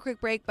a super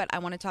quick break, but I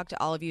want to talk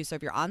to all of you. So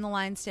if you're on the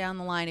line, stay on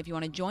the line. If you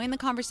want to join the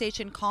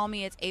conversation, call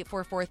me. It's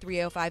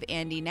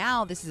 844-305-ANDY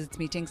now. This is It's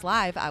Me Tinx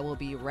Live. I will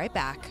be right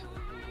back.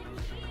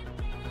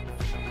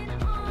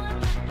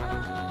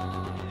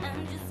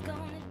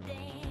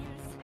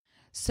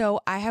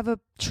 So I have a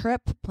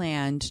trip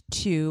planned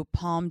to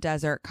Palm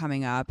Desert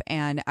coming up,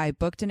 and I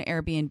booked an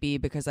Airbnb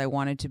because I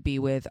wanted to be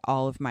with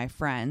all of my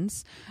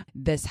friends.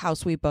 This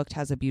house we booked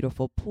has a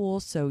beautiful pool,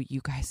 so you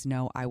guys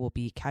know I will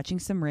be catching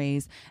some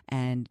rays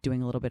and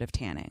doing a little bit of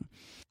tanning.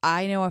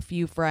 I know a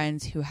few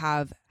friends who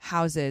have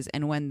houses,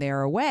 and when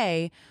they're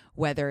away,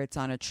 whether it's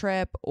on a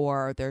trip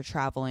or they're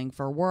traveling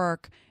for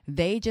work,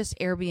 they just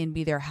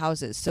Airbnb their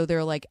houses. So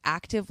they're like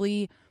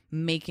actively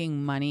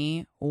making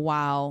money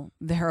while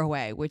they're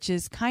away, which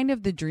is kind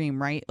of the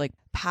dream, right? Like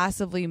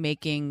passively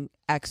making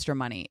extra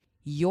money.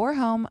 Your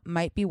home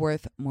might be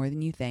worth more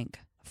than you think.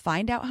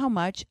 Find out how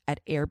much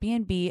at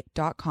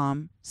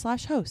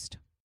airbnb.com/host.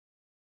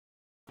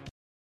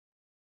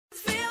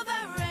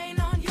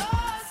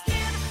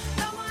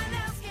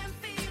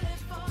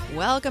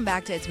 Welcome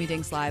back to It's Me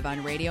Tinx Live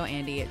on Radio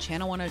Andy at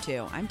Channel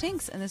 102. I'm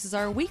Tinx, and this is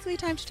our weekly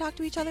time to talk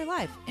to each other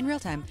live in real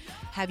time.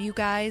 Have you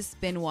guys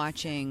been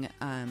watching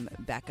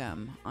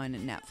Beckham on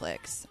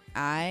Netflix?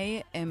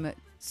 I am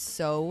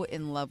so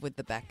in love with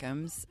the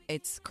Beckhams.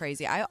 It's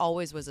crazy. I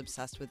always was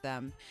obsessed with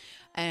them,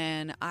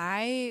 and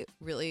I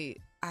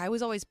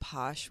was always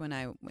posh when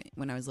I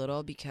was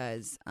little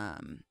because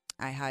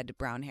I had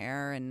brown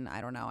hair, and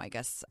I don't know, I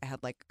guess I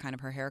had like kind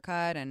of her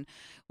haircut and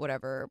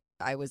whatever.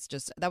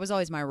 That was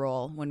always my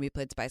role when we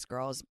played Spice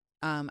Girls.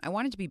 I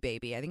wanted to be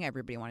Baby. I think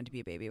everybody wanted to be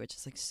a baby, which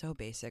is like so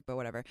basic, but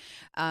whatever.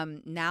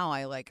 Now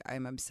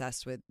I'm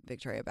obsessed with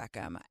Victoria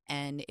Beckham.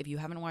 And if you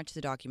haven't watched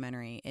the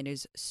documentary, it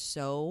is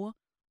so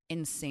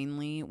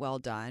insanely well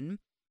done.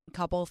 A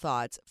couple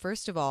thoughts.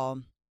 First of all,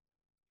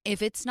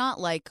 if it's not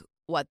like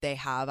what they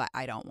have,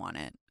 I don't want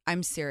it.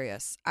 I'm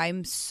serious.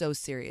 I'm so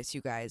serious,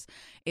 you guys.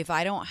 If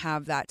I don't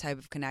have that type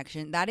of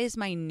connection, that is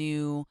my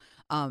new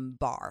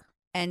bar.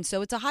 And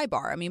so it's a high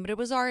bar. I mean, but it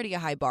was already a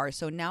high bar.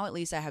 So now at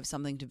least I have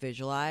something to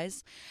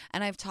visualize.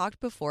 And I've talked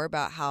before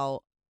about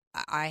how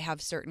I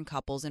have certain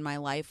couples in my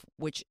life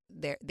which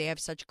they have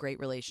such great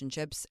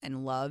relationships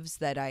and loves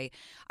that I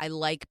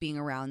like being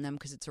around them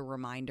because it's a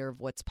reminder of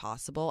what's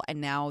possible.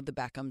 And now the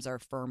Beckhams are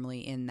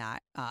firmly in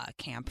that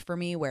camp for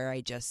me, where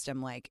I just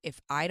am like,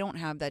 if I don't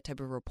have that type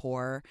of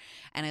rapport,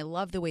 and I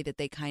love the way that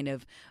they kind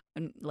of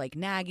like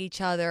nag each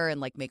other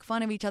and like make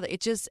fun of each other.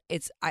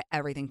 It's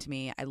everything to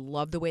me. I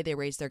love the way they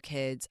raise their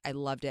kids. I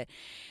loved it.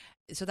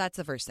 So that's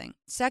the first thing.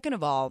 Second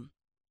of all,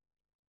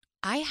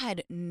 I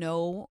had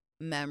no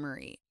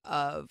memory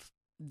of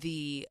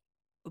the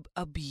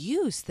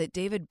abuse that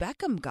David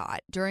Beckham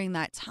got during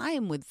that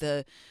time when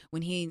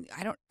he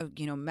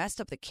messed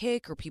up the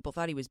kick, or people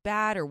thought he was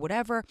bad or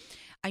whatever.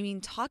 I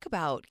mean, talk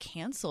about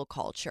cancel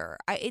culture.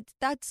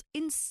 That's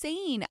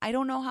insane. I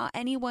don't know how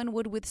anyone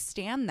would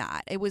withstand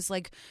that. It was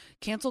like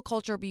cancel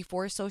culture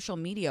before social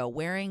media,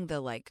 wearing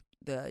the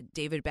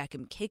David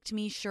Beckham kicked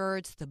me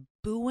shirts, the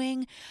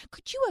booing.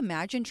 Could you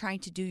imagine trying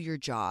to do your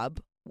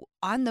job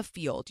on the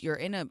field, you're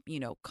in a,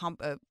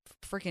 a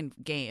freaking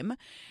game,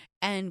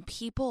 and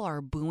people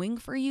are booing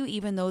for you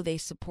even though they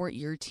support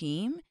your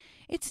team.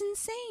 It's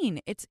insane.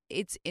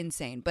 It's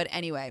insane. But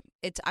anyway,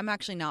 I'm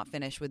actually not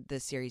finished with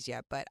this series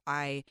yet, but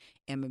I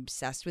am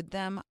obsessed with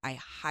them. I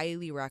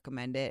highly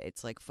recommend it.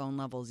 It's like phone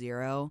level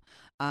 0.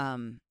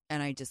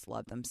 And I just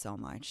love them so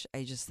much.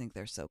 I just think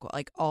they're so cool.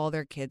 Like, all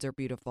their kids are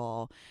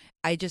beautiful.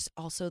 I just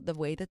also, the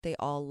way that they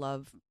all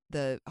love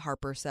the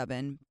Harper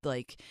 7,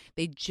 like,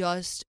 they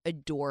just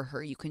adore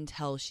her. You can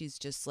tell she's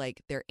just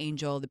like their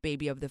angel, the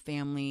baby of the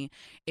family.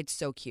 It's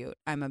so cute.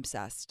 I'm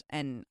obsessed.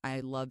 And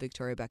I love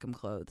Victoria Beckham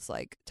clothes.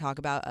 Like, talk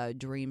about a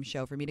dream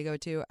show for me to go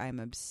to. I'm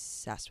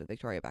obsessed with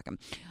Victoria Beckham.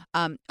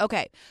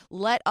 Okay,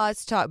 let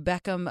us talk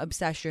Beckham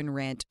obsession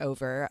rant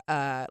over.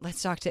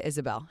 Let's talk to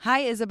Isabel. Hi,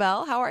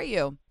 Isabel. How are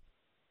you?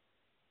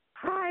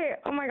 Hi.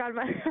 Oh my God,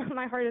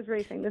 my heart is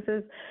racing. This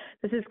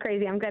is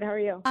crazy. I'm good. How are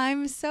you?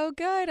 I'm so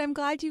good. I'm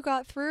glad you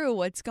got through.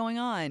 What's going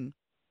on?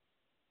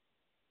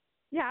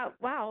 Yeah.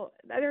 Wow.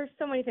 There's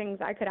so many things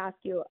I could ask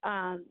you.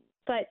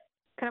 But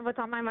kind of what's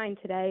on my mind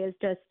today is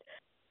just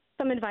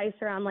some advice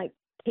around like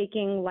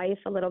taking life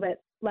a little bit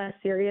less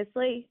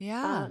seriously.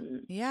 Yeah.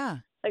 Yeah.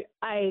 Like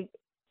I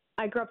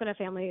grew up in a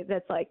family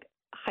that's like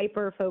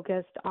hyper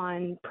focused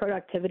on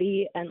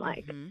productivity and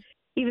like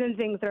even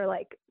things that are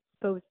like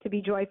supposed to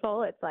be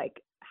joyful. It's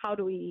like, how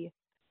do we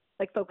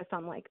like focus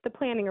on like the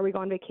planning? Are we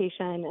going on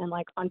vacation? And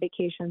like on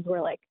vacations,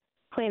 we're like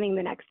planning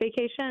the next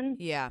vacation.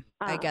 Yeah,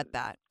 I get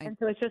that. And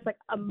so it's just like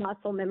a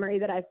muscle memory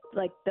that I've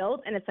like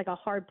built, and it's like a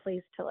hard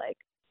place to like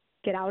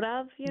get out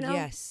of, you know?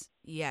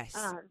 Yes.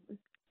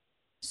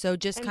 So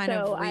just kind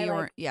of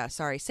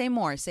sorry. Say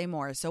more.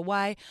 So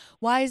why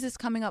is this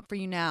coming up for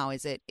you now?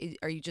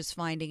 Are you just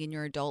finding in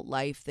your adult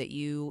life that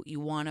you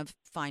want to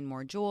find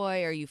more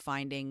joy? Are you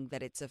finding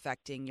that it's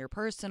affecting your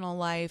personal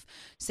life?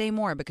 Say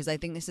more, because I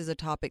think this is a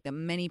topic that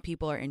many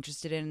people are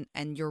interested in,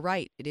 and you're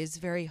right. It is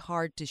very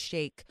hard to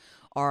shake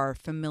our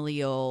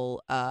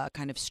familial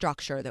kind of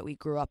structure that we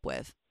grew up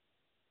with.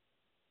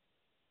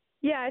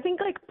 Yeah, I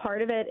think like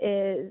part of it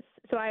is,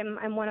 so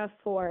I'm one of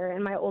 4,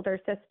 and my older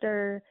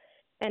sister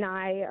and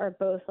I are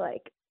both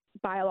like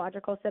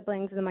biological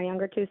siblings, and my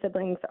younger 2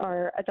 siblings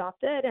are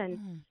adopted.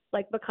 And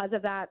like, because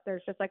of that,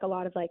 there's just like a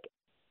lot of like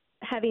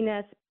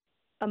heaviness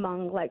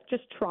among like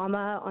just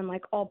trauma on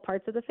like all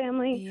parts of the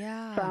family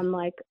from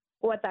like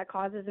what that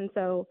causes. And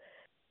so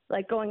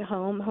like going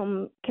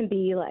home can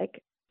be like,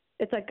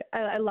 it's like,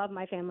 I love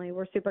my family.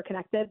 We're super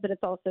connected, but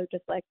it's also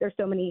just like, there's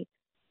so many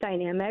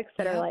dynamics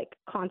that are like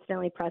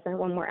constantly present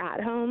when we're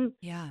at home.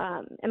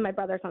 And my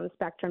brother's on the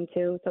spectrum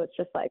too. So it's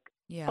just like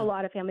a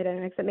lot of family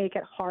dynamics that make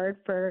it hard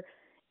for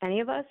any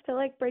of us to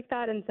like break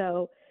that. And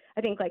so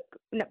I think like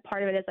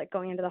part of it is like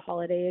going into the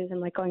holidays and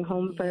like going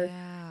home for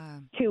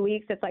 2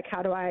 weeks. It's like,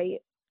 how do I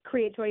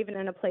create joy even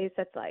in a place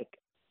that's like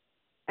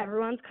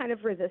everyone's kind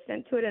of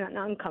resistant to it and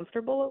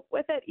uncomfortable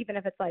with it, even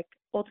if it's like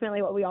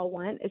ultimately what we all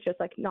want. It's just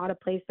like not a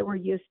place that we're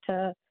used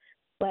to,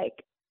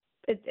 like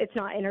it's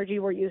not energy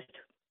we're used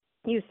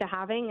to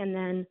having. And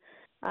then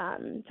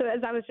so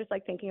as I was just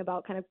like thinking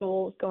about kind of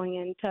goals going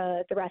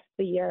into the rest of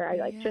the year, I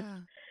like just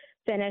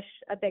finished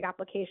a big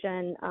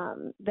application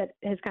that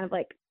has kind of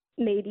like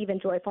made even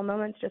joyful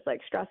moments just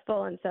like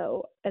stressful. And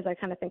so as I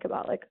kind of think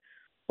about like,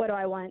 what do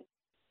I want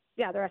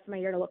the rest of my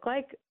year to look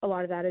like, a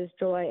lot of that is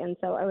joy. And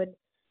so I would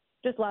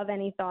just love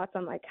any thoughts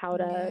on like how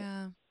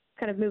to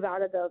kind of move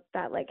out of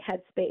that like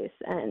headspace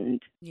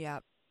and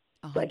 100%.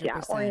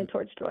 like orient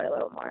towards joy a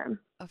little more.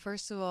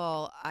 First of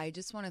all, I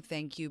just want to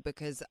thank you,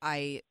 because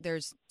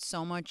there's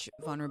so much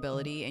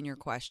vulnerability in your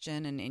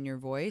question and in your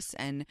voice,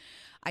 and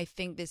I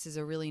think this is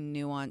a really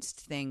nuanced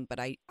thing. But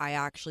I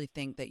actually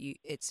think that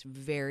it's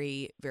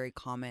very, very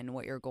common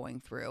what you're going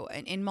through,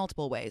 and in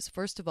multiple ways.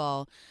 First of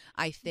all,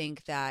 I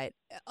think that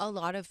a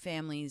lot of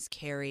families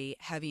carry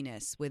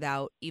heaviness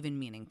without even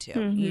meaning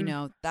to. You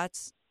know,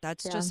 that's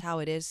just how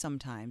it is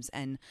sometimes,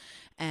 and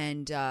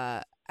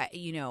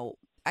you know,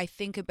 I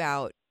think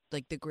about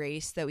like the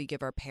grace that we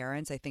give our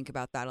parents. I think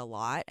about that a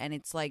lot. And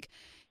it's like,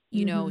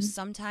 you know,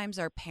 sometimes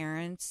our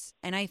parents,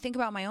 and I think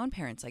about my own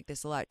parents like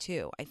this a lot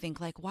too. I think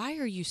like, why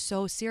are you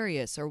so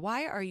serious? Or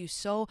why are you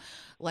so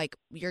like,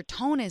 your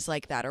tone is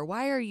like that? Or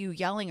why are you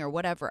yelling or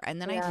whatever?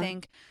 And then I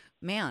think,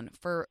 man,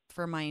 for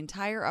my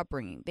entire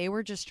upbringing, they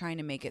were just trying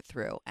to make it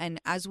through.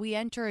 And as we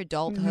enter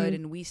adulthood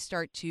and we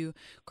start to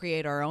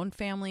create our own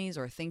families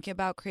or think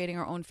about creating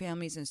our own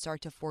families and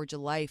start to forge a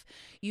life,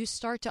 you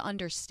start to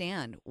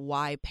understand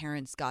why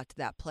parents got to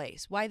that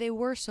place, why they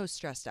were so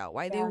stressed out,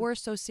 why they were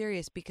so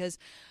serious. Because,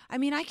 I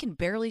mean, I can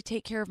barely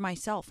take care of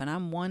myself, and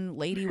I'm one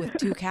lady with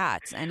 2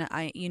 cats. And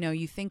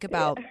you think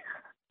about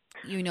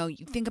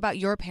you think about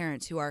your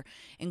parents who are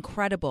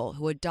incredible,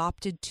 who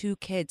adopted 2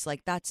 kids.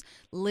 Like, that's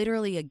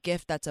literally a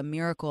gift. That's a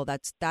miracle.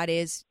 That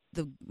is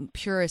the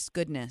purest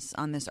goodness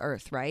on this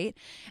earth, right?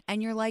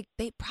 And you're like,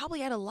 they probably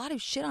had a lot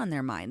of shit on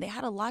their mind. They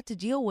had a lot to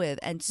deal with.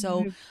 And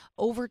so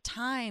over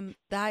time,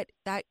 that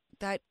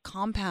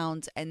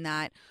compounds, and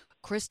that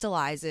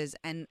crystallizes,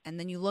 and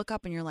then you look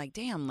up and you're like,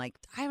 damn, like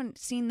I haven't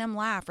seen them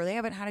laugh, or they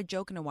haven't had a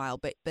joke in a while.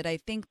 But I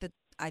think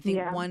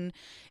one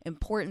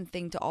important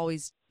thing to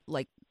always,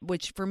 like,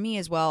 which for me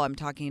as well, I'm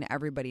talking to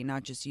everybody,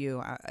 not just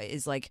you,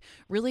 is like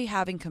really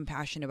having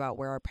compassion about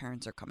where our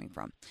parents are coming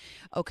from.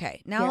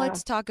 Okay, now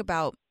let's talk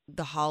about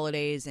the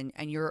holidays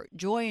and your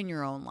joy in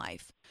your own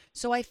life.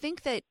 So I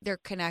think that they're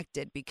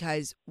connected,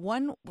 because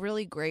one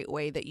really great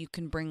way that you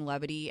can bring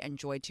levity and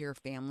joy to your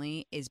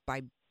family is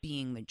by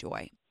being the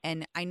joy.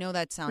 And I know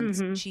that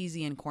sounds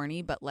cheesy and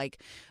corny, but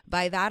like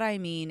by that I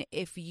mean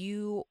if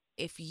you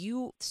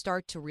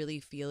start to really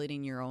feel it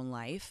in your own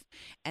life,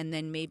 and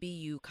then maybe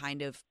you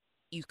kind of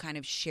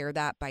share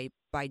that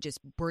by just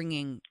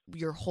bringing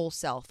your whole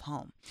self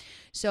home.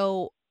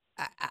 So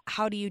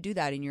how do you do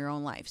that in your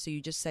own life? So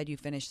you just said you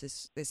finished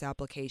this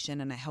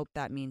application, and I hope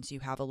that means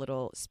you have a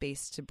little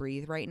space to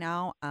breathe right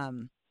now.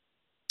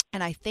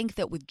 And I think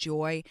that with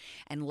joy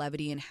and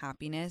levity and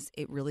happiness,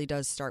 it really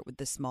does start with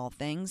the small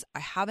things.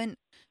 I haven't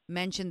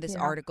mentioned this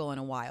article in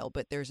a while,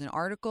 but there's an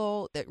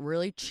article that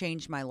really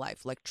changed my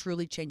life, like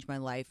truly changed my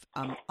life,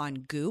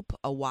 on Goop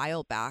a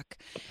while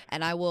back.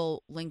 And I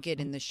will link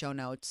it in the show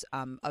notes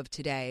of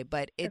today.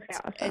 But it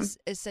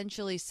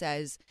essentially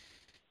says,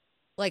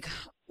 like,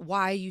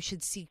 why you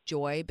should seek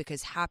joy,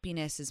 because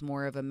happiness is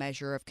more of a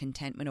measure of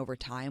contentment over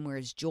time,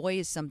 whereas joy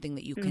is something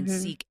that you can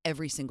seek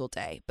every single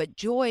day. But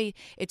joy,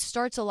 it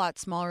starts a lot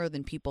smaller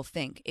than people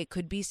think. It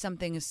could be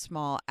something as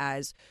small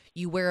as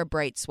you wear a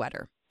bright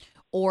sweater,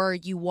 or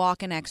you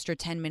walk an extra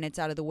 10 minutes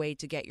out of the way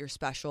to get your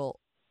special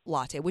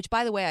latte, which,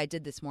 by the way, I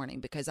did this morning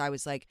because I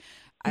was like,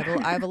 I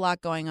have a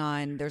lot going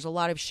on. There's a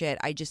lot of shit.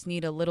 I just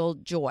need a little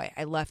joy.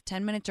 I left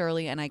 10 minutes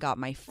early and I got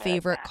my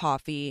favorite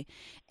coffee,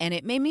 and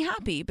it made me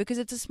happy because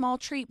it's a small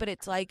treat, but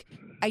it's like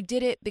I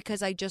did it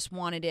because I just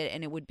wanted it,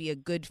 and it would be a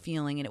good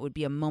feeling, and it would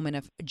be a moment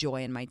of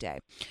joy in my day.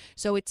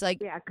 So it's like,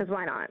 yeah, because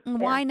why not?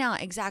 Why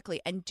not?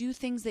 Exactly. And do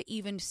things that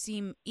even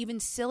seem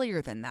even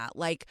sillier than that.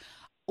 Like,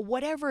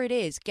 whatever it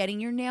is, getting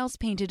your nails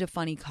painted a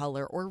funny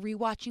color, or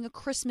rewatching a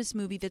Christmas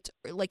movie that's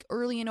like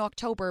early in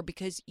October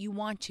because you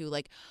want to,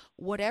 like,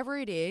 whatever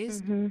it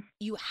is,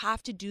 you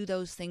have to do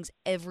those things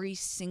every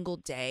single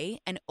day.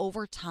 And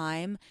over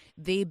time,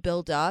 they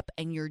build up,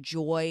 and your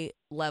joy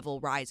level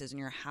rises and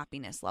your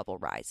happiness level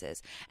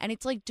rises. And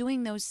it's like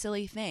doing those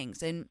silly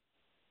things. And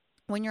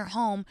when you're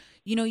home,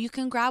 you know, you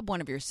can grab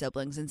one of your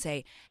siblings and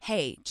say,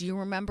 hey, do you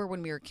remember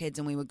when we were kids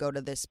and we would go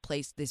to this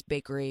place, this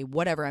bakery,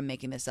 whatever, I'm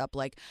making this up,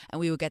 like, and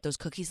we would get those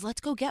cookies?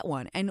 Let's go get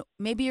one. And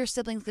maybe your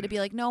sibling's going to be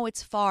like, no,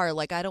 it's far.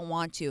 Like, I don't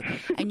want to.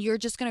 And you're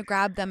just going to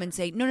grab them and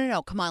say,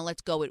 no, come on,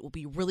 let's go. It will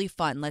be really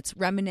fun. Let's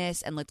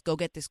reminisce and let's go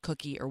get this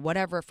cookie or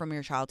whatever from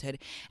your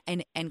childhood,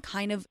 and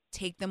kind of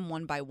take them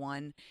one by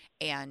one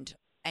and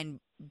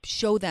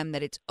show them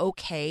that it's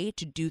okay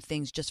to do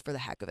things just for the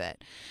heck of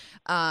it.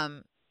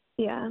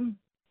 Yeah.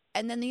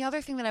 And then the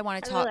other thing that I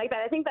want to talk, really like that.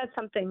 I think that's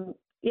something.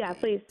 Yeah,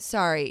 please.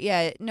 Sorry.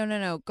 Yeah.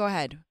 No. Go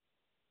ahead.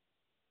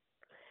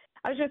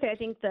 I was just going to say, I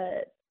think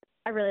that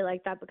I really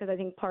like that, because I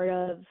think part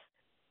of,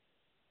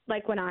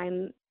 like, when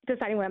I'm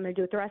deciding what I'm going to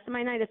do with the rest of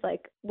my night, it's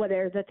like, what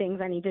are the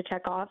things I need to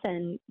check off,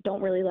 and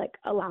don't really, like,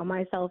 allow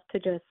myself to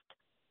just,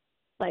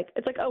 like,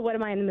 it's like, oh, what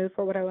am I in the mood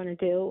for? What do I want to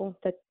do?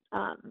 That,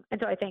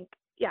 and so I think,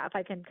 yeah, if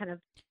I can kind of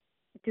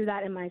do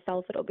that in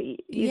myself, it'll be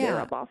easier to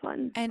rub off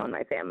on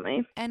my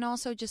family. And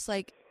also, just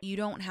like, you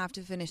don't have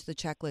to finish the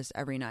checklist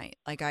every night.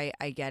 Like, I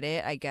get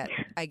it. I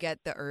get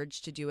the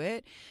urge to do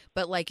it,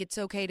 but like, it's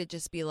okay to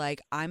just be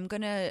like, I'm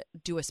going to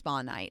do a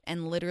spa night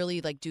and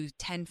literally like do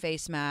 10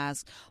 face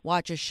masks,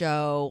 watch a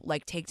show,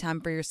 like take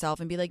time for yourself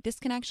and be like, this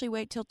can actually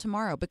wait till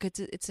tomorrow, because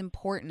it's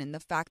important. And the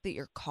fact that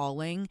you're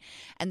calling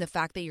and the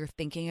fact that you're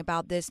thinking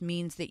about this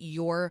means that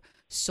your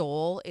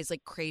soul is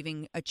like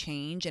craving a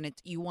change, and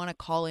you want to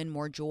call in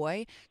more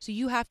joy. So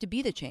you have to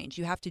be the change.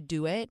 You have to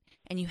do it,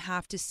 and you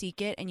have to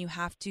seek it, and you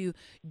have to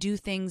do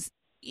things.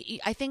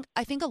 I think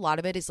a lot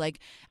of it is like,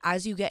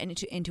 as you get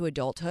into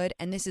adulthood,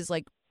 and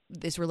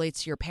this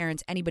relates to your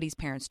parents, anybody's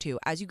parents too.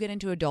 As you get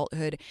into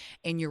adulthood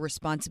and your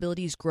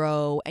responsibilities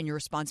grow and your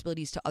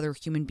responsibilities to other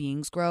human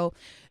beings grow,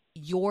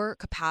 your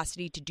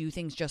capacity to do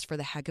things just for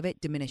the heck of it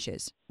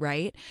diminishes,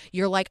 right?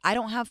 You're like, I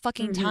don't have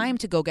fucking time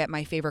to go get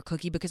my favorite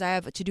cookie because I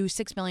have to do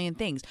 6 million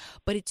things.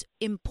 But it's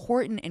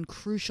important and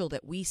crucial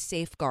that we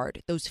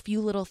safeguard those few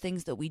little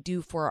things that we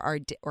do for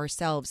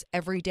ourselves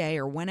every day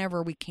or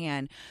whenever we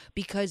can,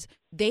 because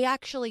they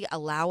actually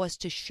allow us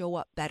to show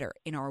up better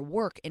in our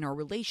work, in our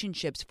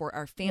relationships, for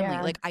our family.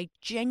 Yeah. Like, I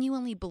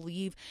genuinely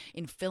believe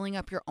in filling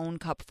up your own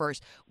cup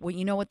first. Well,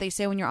 you know what they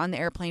say when you're on the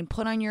airplane,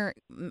 put on your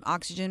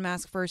oxygen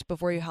mask first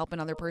before you help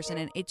another person.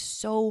 And it's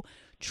so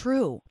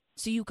true.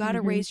 So you got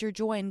to raise your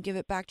joy and give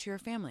it back to your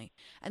family.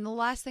 And the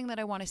last thing that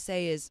I want to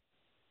say is,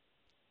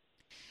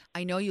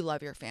 I know you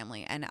love your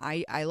family, and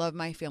I love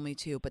my family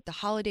too, but the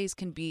holidays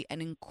can be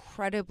an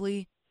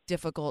incredibly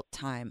difficult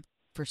time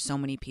for so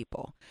many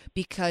people,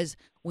 because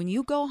when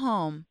you go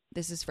home,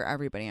 this is for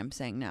everybody, I'm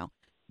saying now,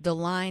 the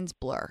lines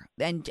blur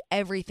and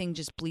everything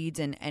just bleeds.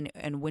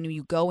 And when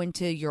you go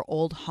into your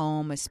old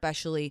home,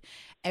 especially,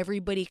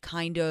 everybody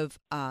kind of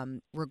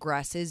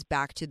regresses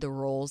back to the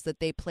roles that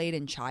they played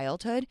in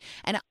childhood.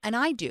 And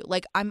I do.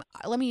 Like,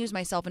 let me use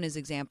myself as an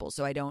example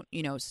so I don't,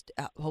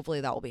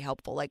 hopefully that will be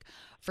helpful. Like,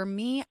 for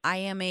me,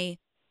 I'm a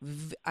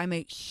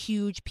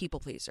huge people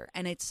pleaser,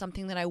 and it's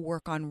something that I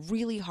work on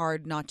really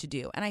hard not to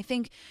do. And I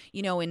think,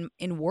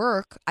 in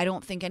work, I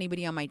don't think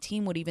anybody on my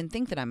team would even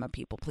think that I'm a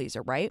people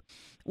pleaser, right?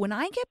 When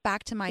I get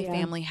back to my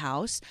family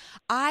house,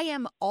 I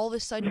am all of a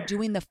sudden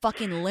doing the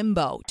fucking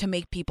limbo to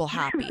make people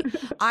happy.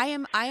 I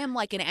am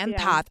like an empath.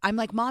 Yeah. I'm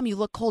like, Mom, you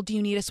look cold. Do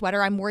you need a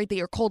sweater? I'm worried that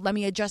you're cold. Let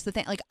me adjust the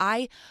thing. Like,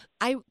 I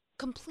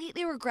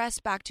completely regress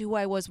back to who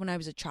I was when I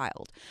was a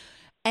child.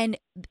 And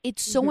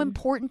it's so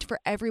important for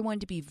everyone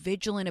to be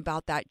vigilant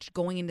about that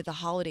going into the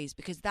holidays,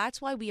 because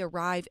that's why we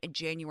arrive in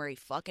January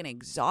fucking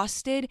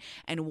exhausted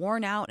and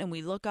worn out, and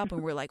we look up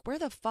and we're like, where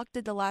the fuck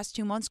did the last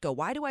 2 months go?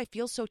 Why do I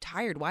feel so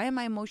tired? Why am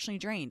I emotionally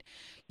drained?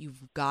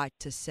 You've got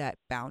to set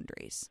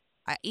boundaries.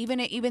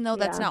 Even though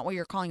that's not what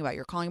you're calling about.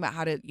 You're calling about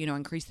how to,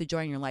 increase the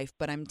joy in your life.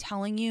 But I'm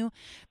telling you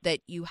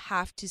that you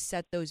have to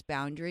set those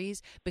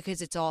boundaries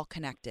because it's all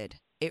connected.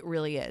 It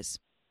really is.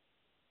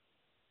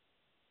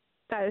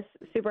 That is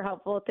super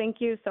helpful. Thank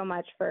you so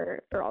much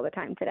for all the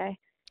time today.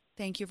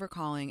 Thank you for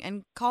calling.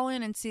 And call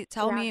in and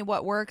tell me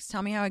what works.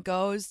 Tell me how it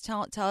goes.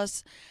 Tell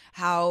us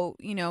how,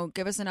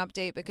 give us an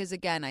update, because,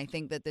 again, I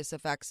think that this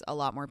affects a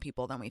lot more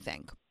people than we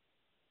think.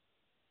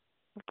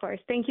 Of course.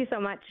 Thank you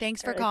so much.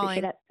 Thanks for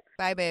calling.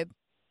 Bye, babe.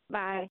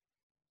 Bye.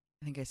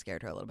 I think I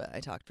scared her a little bit. I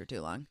talked for too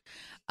long.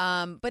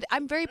 But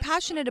I'm very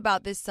passionate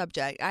about this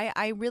subject.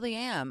 I really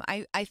am.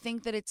 I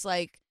think that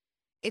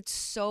it's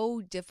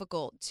so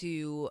difficult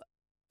to...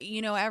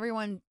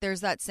 everyone,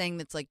 there's that saying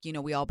that's like,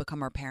 we all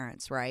become our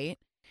parents, right?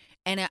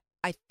 And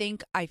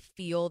I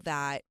feel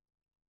that,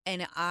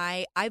 and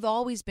I've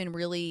always been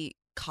really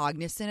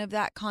cognizant of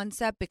that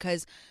concept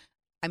because,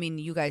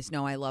 you guys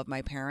know I love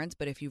my parents,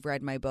 but if you've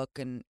read my book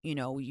and,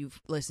 you've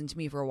listened to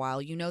me for a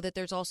while, you know that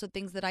there's also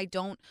things that I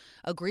don't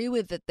agree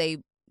with, that they,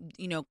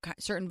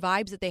 certain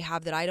vibes that they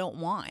have that I don't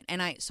want.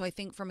 And so I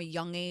think from a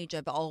young age,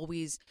 I've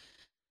always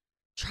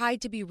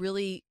tried to be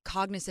really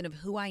cognizant of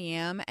who I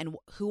am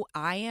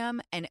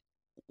and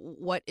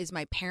what is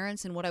my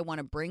parents and what I want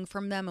to bring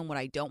from them and what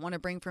I don't want to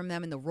bring from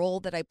them, and the role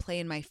that I play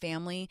in my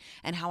family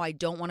and how I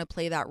don't want to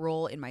play that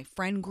role in my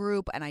friend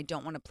group, and I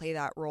don't want to play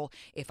that role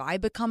if I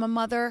become a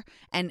mother,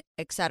 and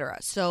etc.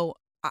 So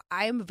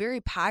I am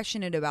very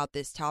passionate about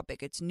this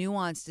topic. It's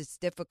nuanced, it's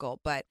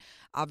difficult, but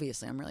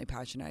obviously I'm really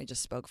passionate. I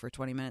just spoke for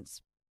 20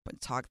 minutes.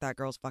 Talk that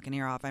girl's fucking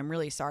ear off. I'm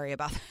really sorry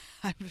about that.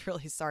 I'm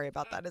really sorry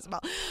about that as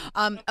well.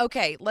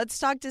 Okay, let's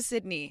talk to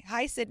Sydney.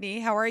 Hi, Sydney.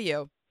 How are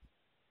you?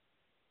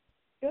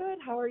 Good.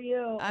 How are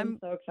you? I'm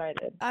so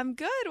excited. I'm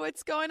good.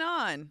 What's going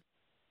on?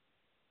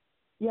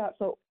 Yeah,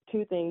 so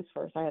 2 things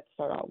first I have to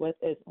start out with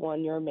is,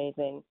 1, you're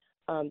amazing.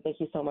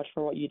 Thank you so much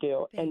for what you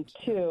do. And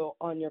 2,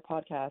 on your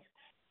podcast,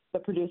 the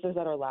producers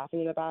that are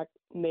laughing in the back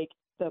make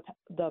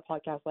the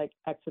podcast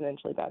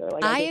exponentially better.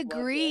 I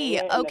agree.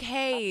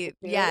 Okay.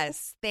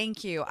 Yes.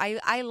 Thank you.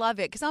 I love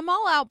it because I'm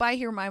all out by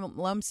here my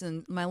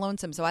lonesome.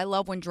 So I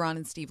love when Jerron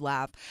and Steve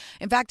laugh.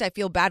 In fact, I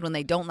feel bad when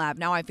they don't laugh.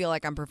 Now I feel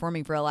like I'm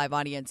performing for a live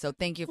audience. So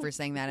thank you for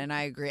saying that. And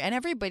I agree. And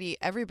everybody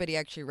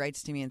actually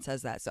writes to me and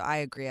says that. So I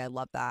agree. I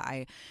love that.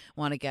 I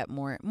want to get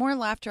more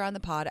laughter on the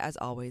pod as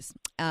always.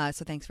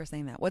 So thanks for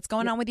saying that. What's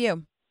going on with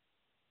you?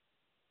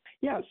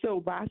 Yeah.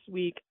 So last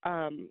week,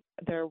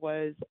 there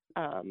was,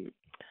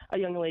 a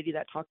young lady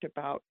that talked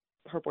about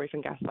her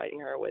boyfriend gaslighting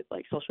her with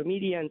social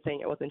media and saying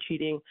it wasn't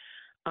cheating.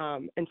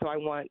 And so I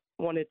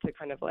wanted to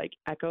kind of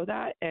echo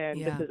that. And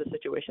This is a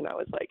situation that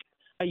was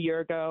a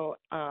year ago.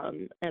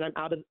 And I'm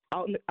out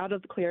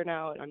of the clear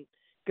now, and I'm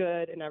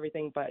good and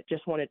everything, but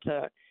just wanted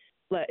to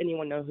let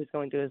anyone know who's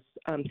going through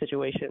this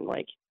situation.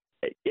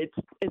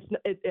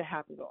 It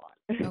happens a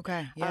lot.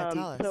 Okay. Yeah.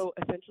 Tell us. So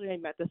essentially I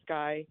met this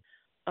guy,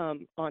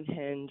 on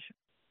Hinge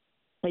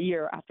a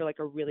year after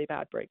a really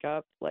bad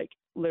breakup,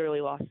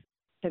 literally lost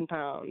 10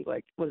 pounds,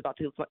 was about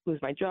to lose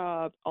my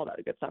job, all that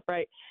good stuff,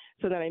 right?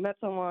 So then I met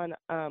someone,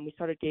 we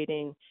started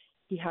dating.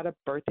 He had a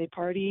birthday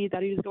party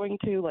that he was going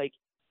to,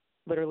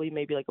 literally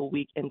maybe a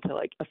week into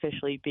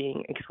officially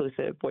being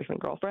exclusive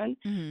boyfriend girlfriend.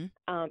 Mm-hmm.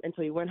 And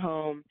so he went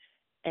home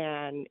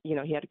and,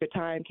 he had a good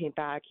time, came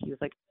back. He was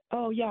like,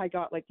 oh yeah, I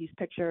got these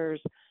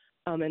pictures,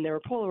 and they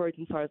were Polaroids.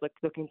 And so I was like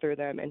looking through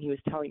them, and he was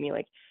telling me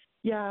like,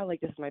 yeah, like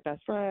this is my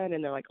best friend,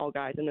 and they're like all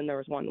guys. And then there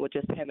was one with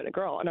just him and a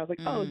girl, and I was like,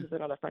 oh, this is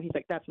another friend. He's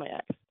like, that's my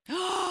ex. And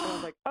I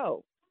was like,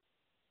 oh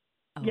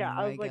yeah.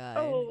 I was like,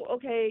 oh,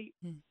 okay.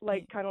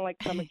 Like kind of like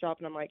stomach drop,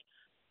 and I'm like,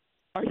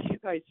 are you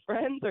guys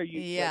friends? Are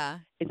you? Yeah.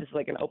 Like, is this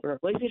like an open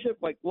relationship?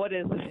 Like, what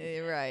is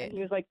this? Right. And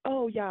he was like,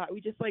 oh yeah, we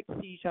just like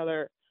see each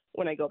other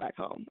when I go back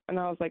home. And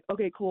I was like,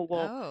 okay, cool.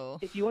 Well,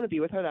 if you want to be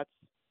with her,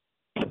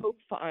 that's so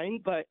fine,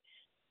 but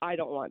I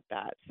don't want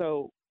that.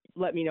 So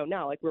let me know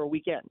now. Like, we're a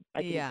weekend.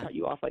 I can cut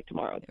you off like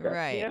tomorrow.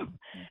 Right. You know?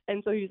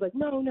 And so he's like,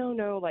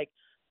 no. Like,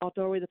 I'll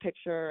throw away the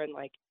picture and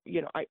like,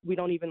 we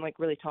don't even like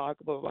really talk,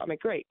 blah, blah, blah. I'm like,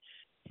 great.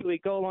 So we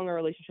go along our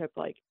relationship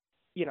like,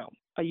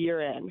 a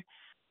year in,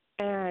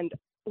 and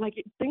like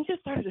things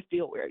just started to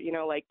feel weird,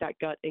 like that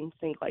gut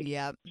instinct, like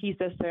Yep. he's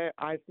distant,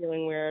 I'm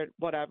feeling weird,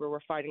 whatever, we're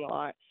fighting a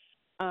lot.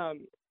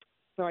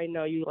 So I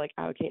know you like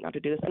advocate not to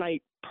do this, and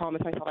I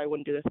promised myself I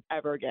wouldn't do this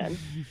ever again.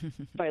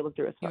 But I looked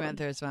through his phone. You went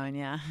through his phone,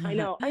 yeah. I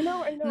know.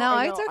 No,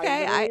 I it's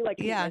okay. I really,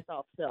 hate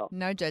myself still.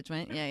 No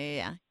judgment.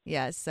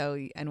 Yeah. So,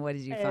 and what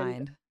did you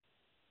find?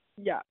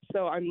 Yeah.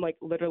 So I'm like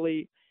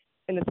literally,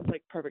 and this is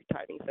like perfect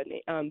timing,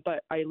 Sydney.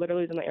 But I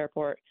literally was in the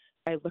airport.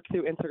 I looked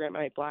through Instagram and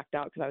I blacked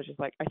out because I was just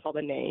like, I saw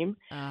the name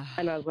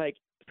and I was like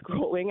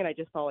scrolling and I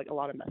just saw like a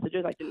lot of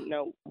messages. I didn't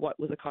know what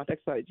was the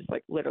context, so I just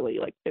like literally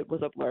like it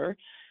was a blur.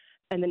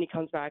 And then he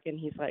comes back and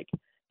he's like,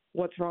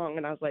 what's wrong?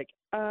 And I was like,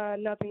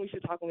 nothing. We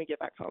should talk when we get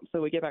back home.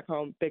 So we get back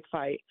home, big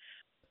fight.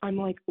 I'm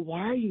like,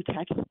 why are you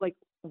texting? Like,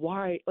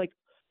 why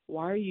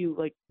are you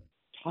like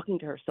talking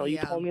to her still? You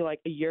told me like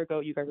a year ago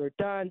you guys were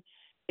done.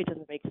 It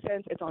doesn't make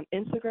sense. It's on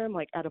Instagram.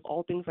 Like, out of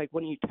all things, like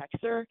when you text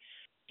her,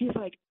 he's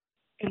like,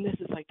 and this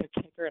is like the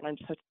kicker. And I'm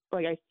such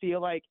like, I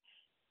feel like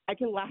I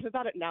can laugh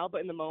about it now,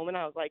 but in the moment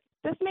I was like,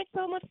 this makes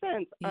so much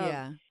sense.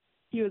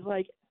 He was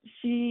like,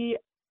 she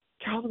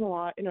travels a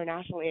lot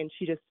internationally and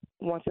she just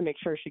wants to make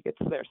sure she gets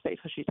there safe,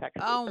 so she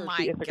texts. Oh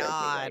my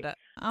God.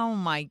 Oh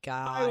my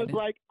God. I was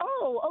like,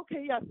 oh,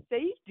 okay, yeah,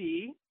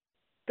 safety.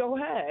 Go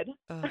ahead.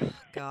 Oh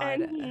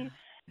God. And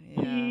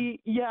he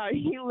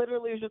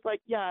literally was just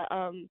like,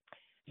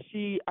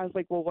 I was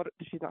like, well, what,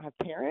 does she not have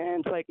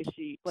parents? Like, is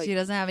she like, she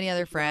doesn't have any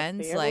other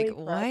friends? Like, friends?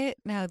 what?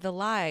 No, the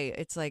lie.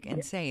 It's like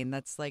insane.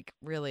 That's like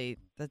really,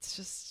 that's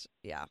just,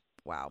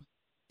 wow.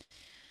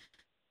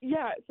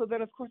 Yeah, so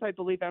then of course I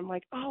believe it. I'm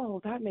like,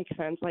 oh, that makes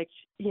sense. Like,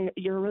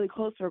 you're really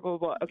close to her, blah,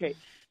 blah, blah. Okay,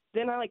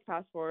 then I like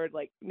fast forward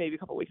like maybe a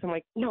couple of weeks. I'm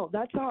like, no,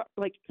 that's not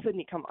like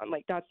Sydney. Come on,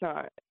 like that's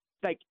not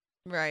like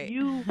right.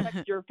 You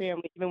text your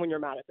family even when you're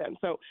mad at them,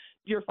 so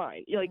you're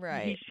fine. Like,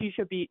 right. She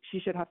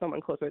should have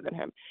someone closer than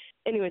him.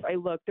 Anyways, I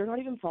look. They're not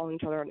even following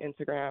each other on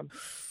Instagram.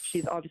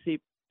 She's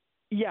obviously,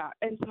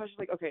 and so I was just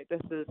like, okay,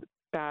 this is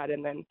bad.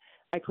 And then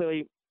I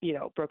clearly,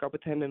 broke up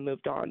with him and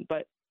moved on.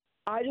 But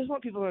I just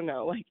want people to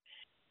know, like,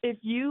 if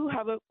you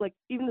have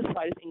even the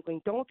slightest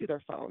inkling, don't look through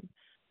their phone,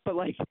 but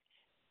like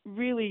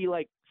really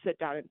like sit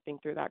down and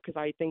think through that. Cause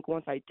I think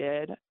once I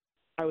did,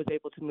 I was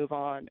able to move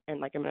on and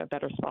like I'm in a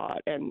better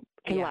spot and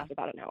can laugh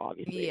about it now,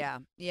 obviously.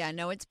 Yeah.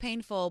 No, it's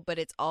painful, but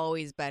it's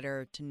always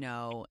better to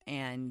know.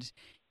 And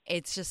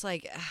it's just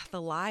like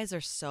the lies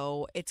are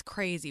it's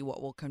crazy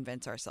what we'll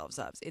convince ourselves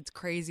of. It's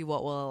crazy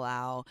what we'll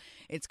allow.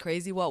 It's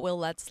crazy what we'll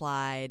let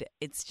slide.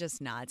 It's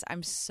just nuts.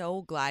 I'm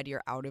so glad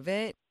you're out of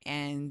it.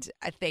 And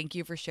I thank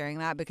you for sharing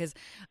that, because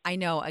I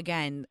know,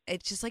 again,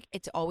 it's just like,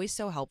 it's always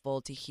so helpful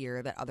to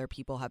hear that other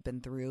people have been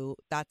through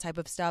that type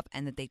of stuff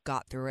and that they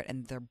got through it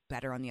and they're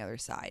better on the other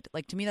side.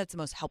 Like, to me, that's the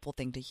most helpful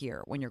thing to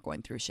hear when you're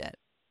going through shit.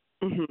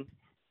 Mm-hmm.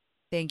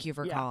 Thank you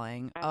for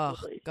calling.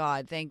 Absolutely. Oh,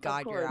 God. Thank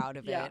God you're out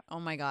of it. Oh,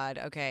 my God.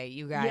 Okay,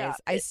 you guys. Yeah,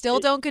 I still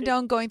don't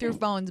condone going through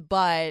phones,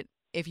 but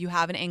if you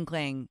have an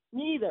inkling.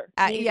 Neither.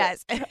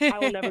 Yes. I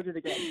will never do it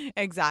again.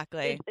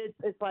 Exactly.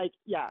 It's like,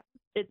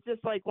 it's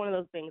just like one of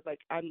those things, like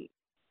I'm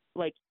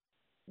like,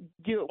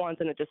 do it once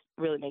and it just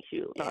really makes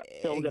you not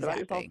feel good about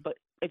yourself. But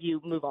if you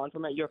move on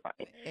from it, you're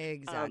fine.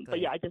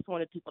 Exactly. But I just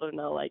wanted people to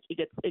know, like, it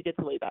gets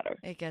way better.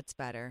 It gets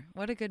better.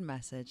 What a good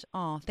message.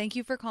 Oh, thank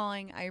you for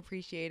calling. I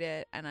appreciate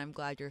it. And I'm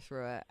glad you're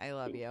through it. I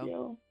love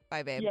you.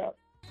 Bye, babe. Yeah.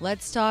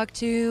 Let's talk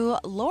to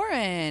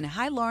Lauren.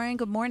 Hi, Lauren.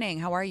 Good morning.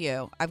 How are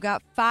you? I've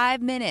got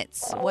 5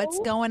 minutes. What's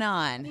going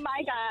on?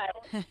 My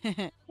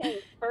God. Okay,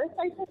 first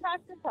I just have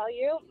to tell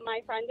you,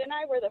 my friend and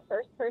I were the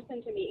first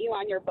person to meet you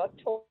on your book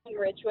tour in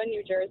Ridgewood,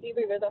 New Jersey.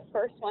 We were the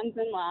first ones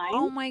in line.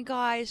 Oh, my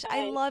gosh.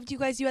 I loved you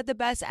guys. You had the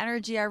best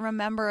energy. I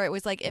remember it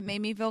was like, it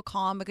made me feel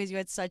calm because you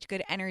had such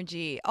good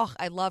energy. Oh,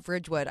 I love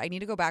Ridgewood. I need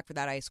to go back for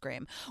that ice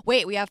cream.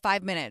 Wait, we have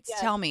 5 minutes. Yes.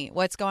 Tell me,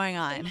 what's going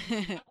on?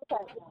 Okay.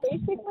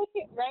 Basically,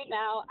 right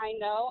now, I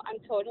know I'm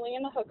totally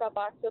in the hookup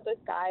box with this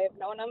guy. I've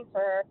known him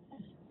for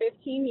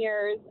 15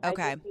 years.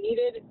 Okay. I just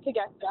needed to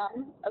get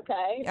some.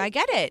 Okay. I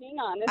get it.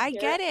 I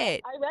get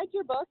it. I read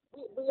your book.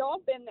 We all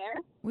been there.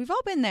 We've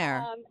all been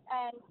there.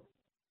 And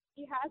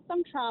he has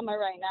some trauma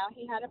right now.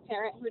 He had a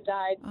parent who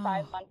died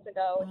 5 months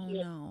ago. He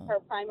was her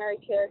primary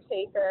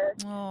caretaker.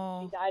 He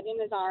died in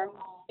his arms.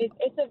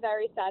 It's a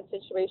very sad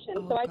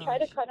situation. So I try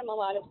to cut him a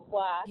lot of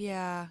slack.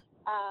 Yeah.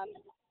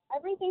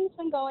 Everything's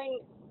been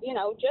going,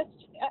 just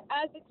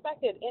as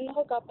expected in the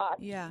hookup box.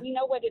 Yeah. We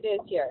know what it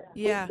is here.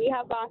 Yeah. We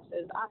have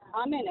boxes.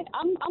 I'm in it.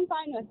 I'm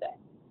fine with it.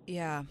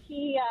 Yeah.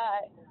 He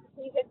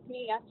hits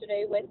me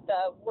yesterday with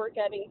the "we're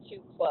getting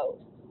too close."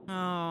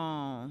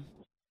 Oh.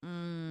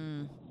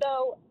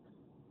 So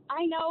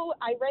I know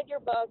I read your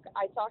book.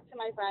 I talked to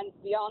my friends.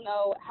 We all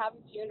know, have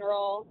a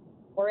funeral.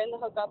 We're in the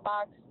hookup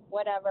box.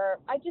 Whatever.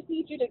 I just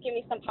need you to give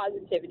me some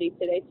positivity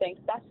today.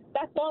 Thanks.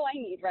 That's all I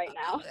need right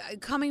now.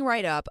 Coming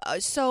right up.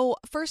 So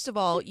first of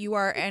all, you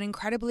are an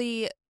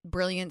incredibly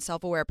brilliant,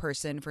 self-aware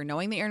person for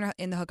knowing that you're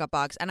in the hookup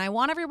box. And I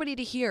want everybody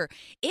to hear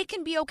it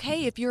can be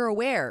okay if you're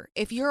aware.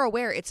 If you're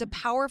aware, it's a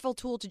powerful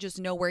tool to just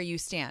know where you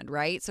stand,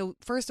 right? So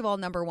first of all,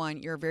 number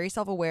one, you're very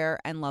self-aware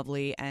and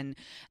lovely, and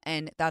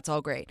that's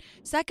all great.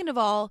 Second of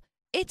all,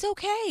 it's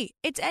okay.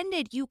 It's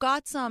ended. You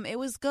got some. It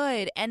was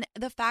good. And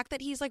the fact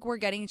that he's like, we're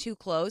getting too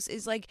close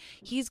is like,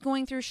 he's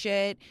going through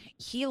shit.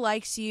 He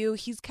likes you.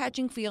 He's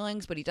catching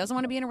feelings, but he doesn't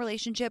want to be in a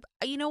relationship.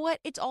 You know what?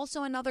 It's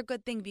also another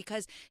good thing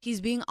because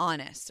he's being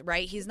honest,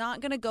 right? He's not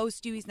going to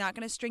ghost you. He's not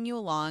going to string you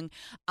along.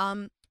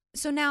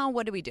 So now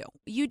what do we do?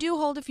 You do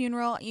hold a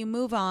funeral, you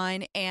move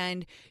on,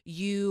 and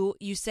you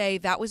say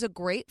that was a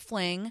great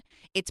fling.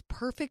 It's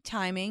perfect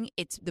timing.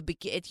 It's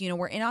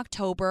we're in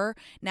October.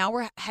 Now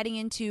we're heading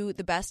into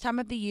the best time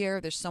of the year.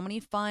 There's so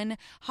many fun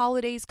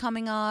holidays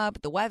coming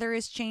up. The weather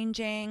is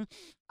changing.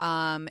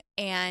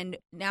 And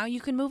now you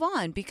can move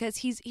on because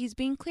he's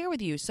being clear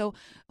with you. So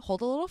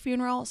hold a little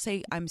funeral,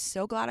 say, I'm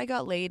so glad I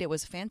got laid. It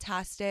was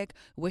fantastic.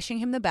 Wishing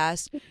him the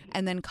best,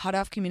 and then cut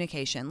off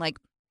communication. Like,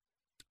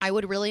 I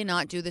would really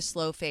not do the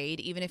slow fade,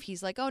 even if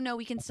he's like, oh no,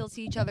 we can still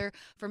see each other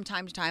from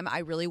time to time. I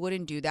really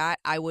wouldn't do that.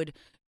 I would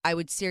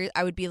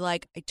be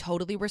like, I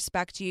totally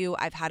respect you.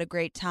 I've had a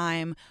great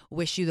time.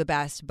 Wish you the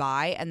best.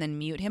 Bye. And then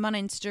mute him on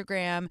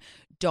Instagram.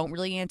 Don't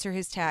really answer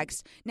his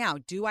texts. Now,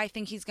 do I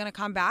think he's going to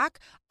come back?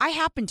 I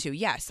happen to.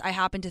 Yes, I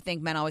happen to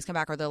think men always come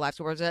back, or their lives.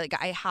 Like,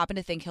 I happen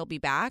to think he'll be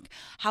back.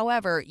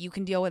 However, you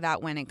can deal with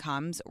that when it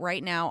comes.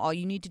 Right now, all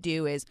you need to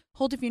do is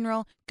hold a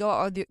funeral, go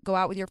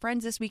out with your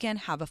friends this weekend,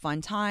 have a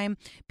fun time,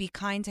 be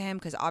kind to him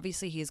because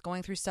obviously he is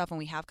going through stuff, and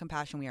we have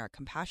compassion. We are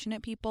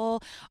compassionate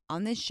people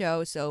on this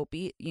show, so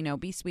be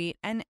sweet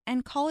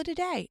and call it a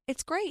day.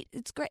 It's great.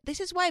 It's great. This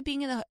is why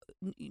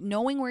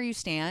knowing where you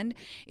stand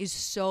is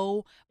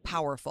so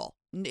powerful.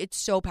 It's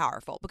so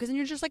powerful because then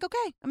you're just like,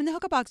 okay, I'm in the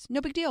hookup box. No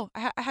big deal.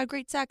 I had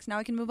great sex. Now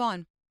I can move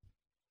on.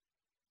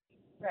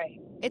 Right.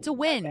 It's a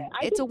win.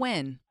 Okay. It's a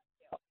win.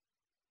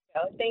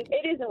 I think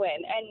it is a win.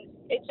 And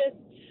it's just,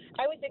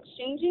 I was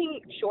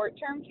exchanging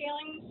short-term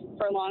feelings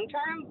for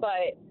long-term,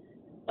 but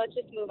let's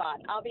just move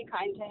on. I'll be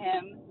kind to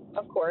him,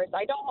 of course.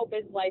 I don't hope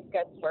his life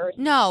gets worse.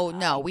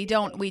 No, we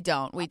don't.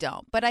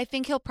 But I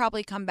think he'll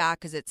probably come back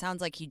because it sounds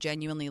like he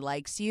genuinely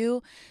likes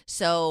you.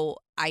 So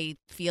I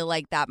feel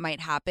like that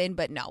might happen.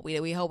 But no,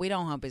 we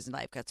don't hope his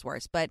life gets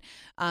worse. But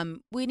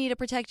we need to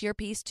protect your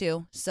peace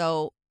too.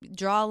 So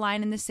draw a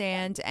line in the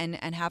sand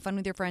and have fun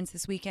with your friends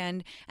this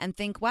weekend and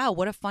think, wow,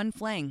 what a fun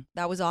fling.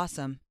 That was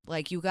awesome.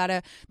 Like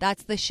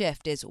that's the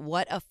shift is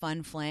what a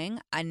fun fling.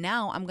 And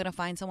now I'm going to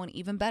find someone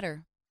even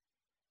better.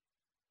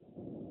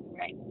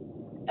 Right.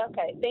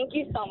 Okay. Thank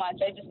you so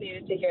much. I just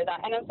needed to hear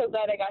that. And I'm so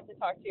glad I got to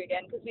talk to you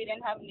again because we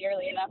didn't have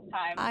nearly enough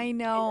time. I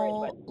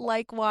know.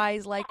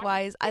 Likewise.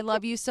 I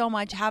love you so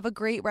much. Have a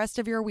great rest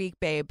of your week,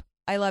 babe.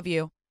 I love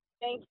you.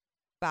 Thank you.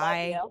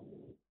 Bye. Love you.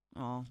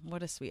 Oh,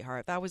 what a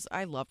sweetheart.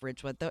 I love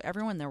Ridgewood.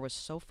 Everyone there was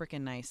so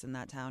freaking nice in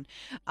that town.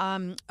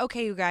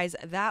 Okay, you guys,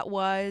 that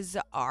was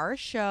our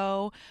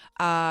show.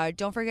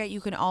 Don't forget,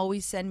 you can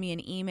always send me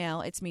an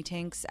email. It's me,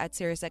 Tinx, at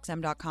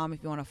SiriusXM.com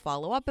if you want to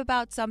follow up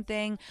about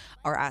something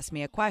or ask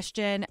me a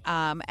question.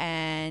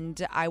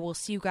 And I will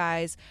see you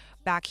guys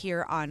back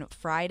here on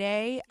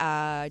Friday.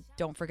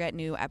 Don't forget,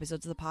 new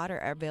episodes of the pod are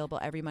available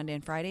every Monday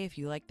and Friday. If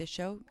you like this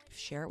show,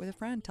 share it with a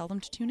friend. Tell them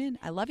to tune in.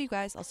 I love you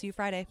guys. I'll see you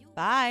Friday.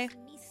 Bye.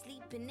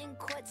 In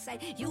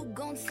courtside, you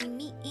gon' see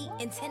me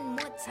eating 10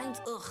 more times.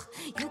 Ugh,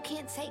 you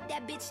can't take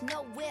that bitch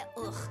nowhere.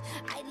 Ugh,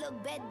 I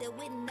look better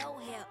with no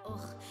hair.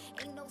 Ugh,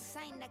 ain't no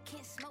sign I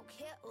can't smoke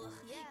here. Ugh,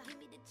 yeah. Give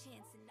me the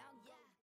chance and I'll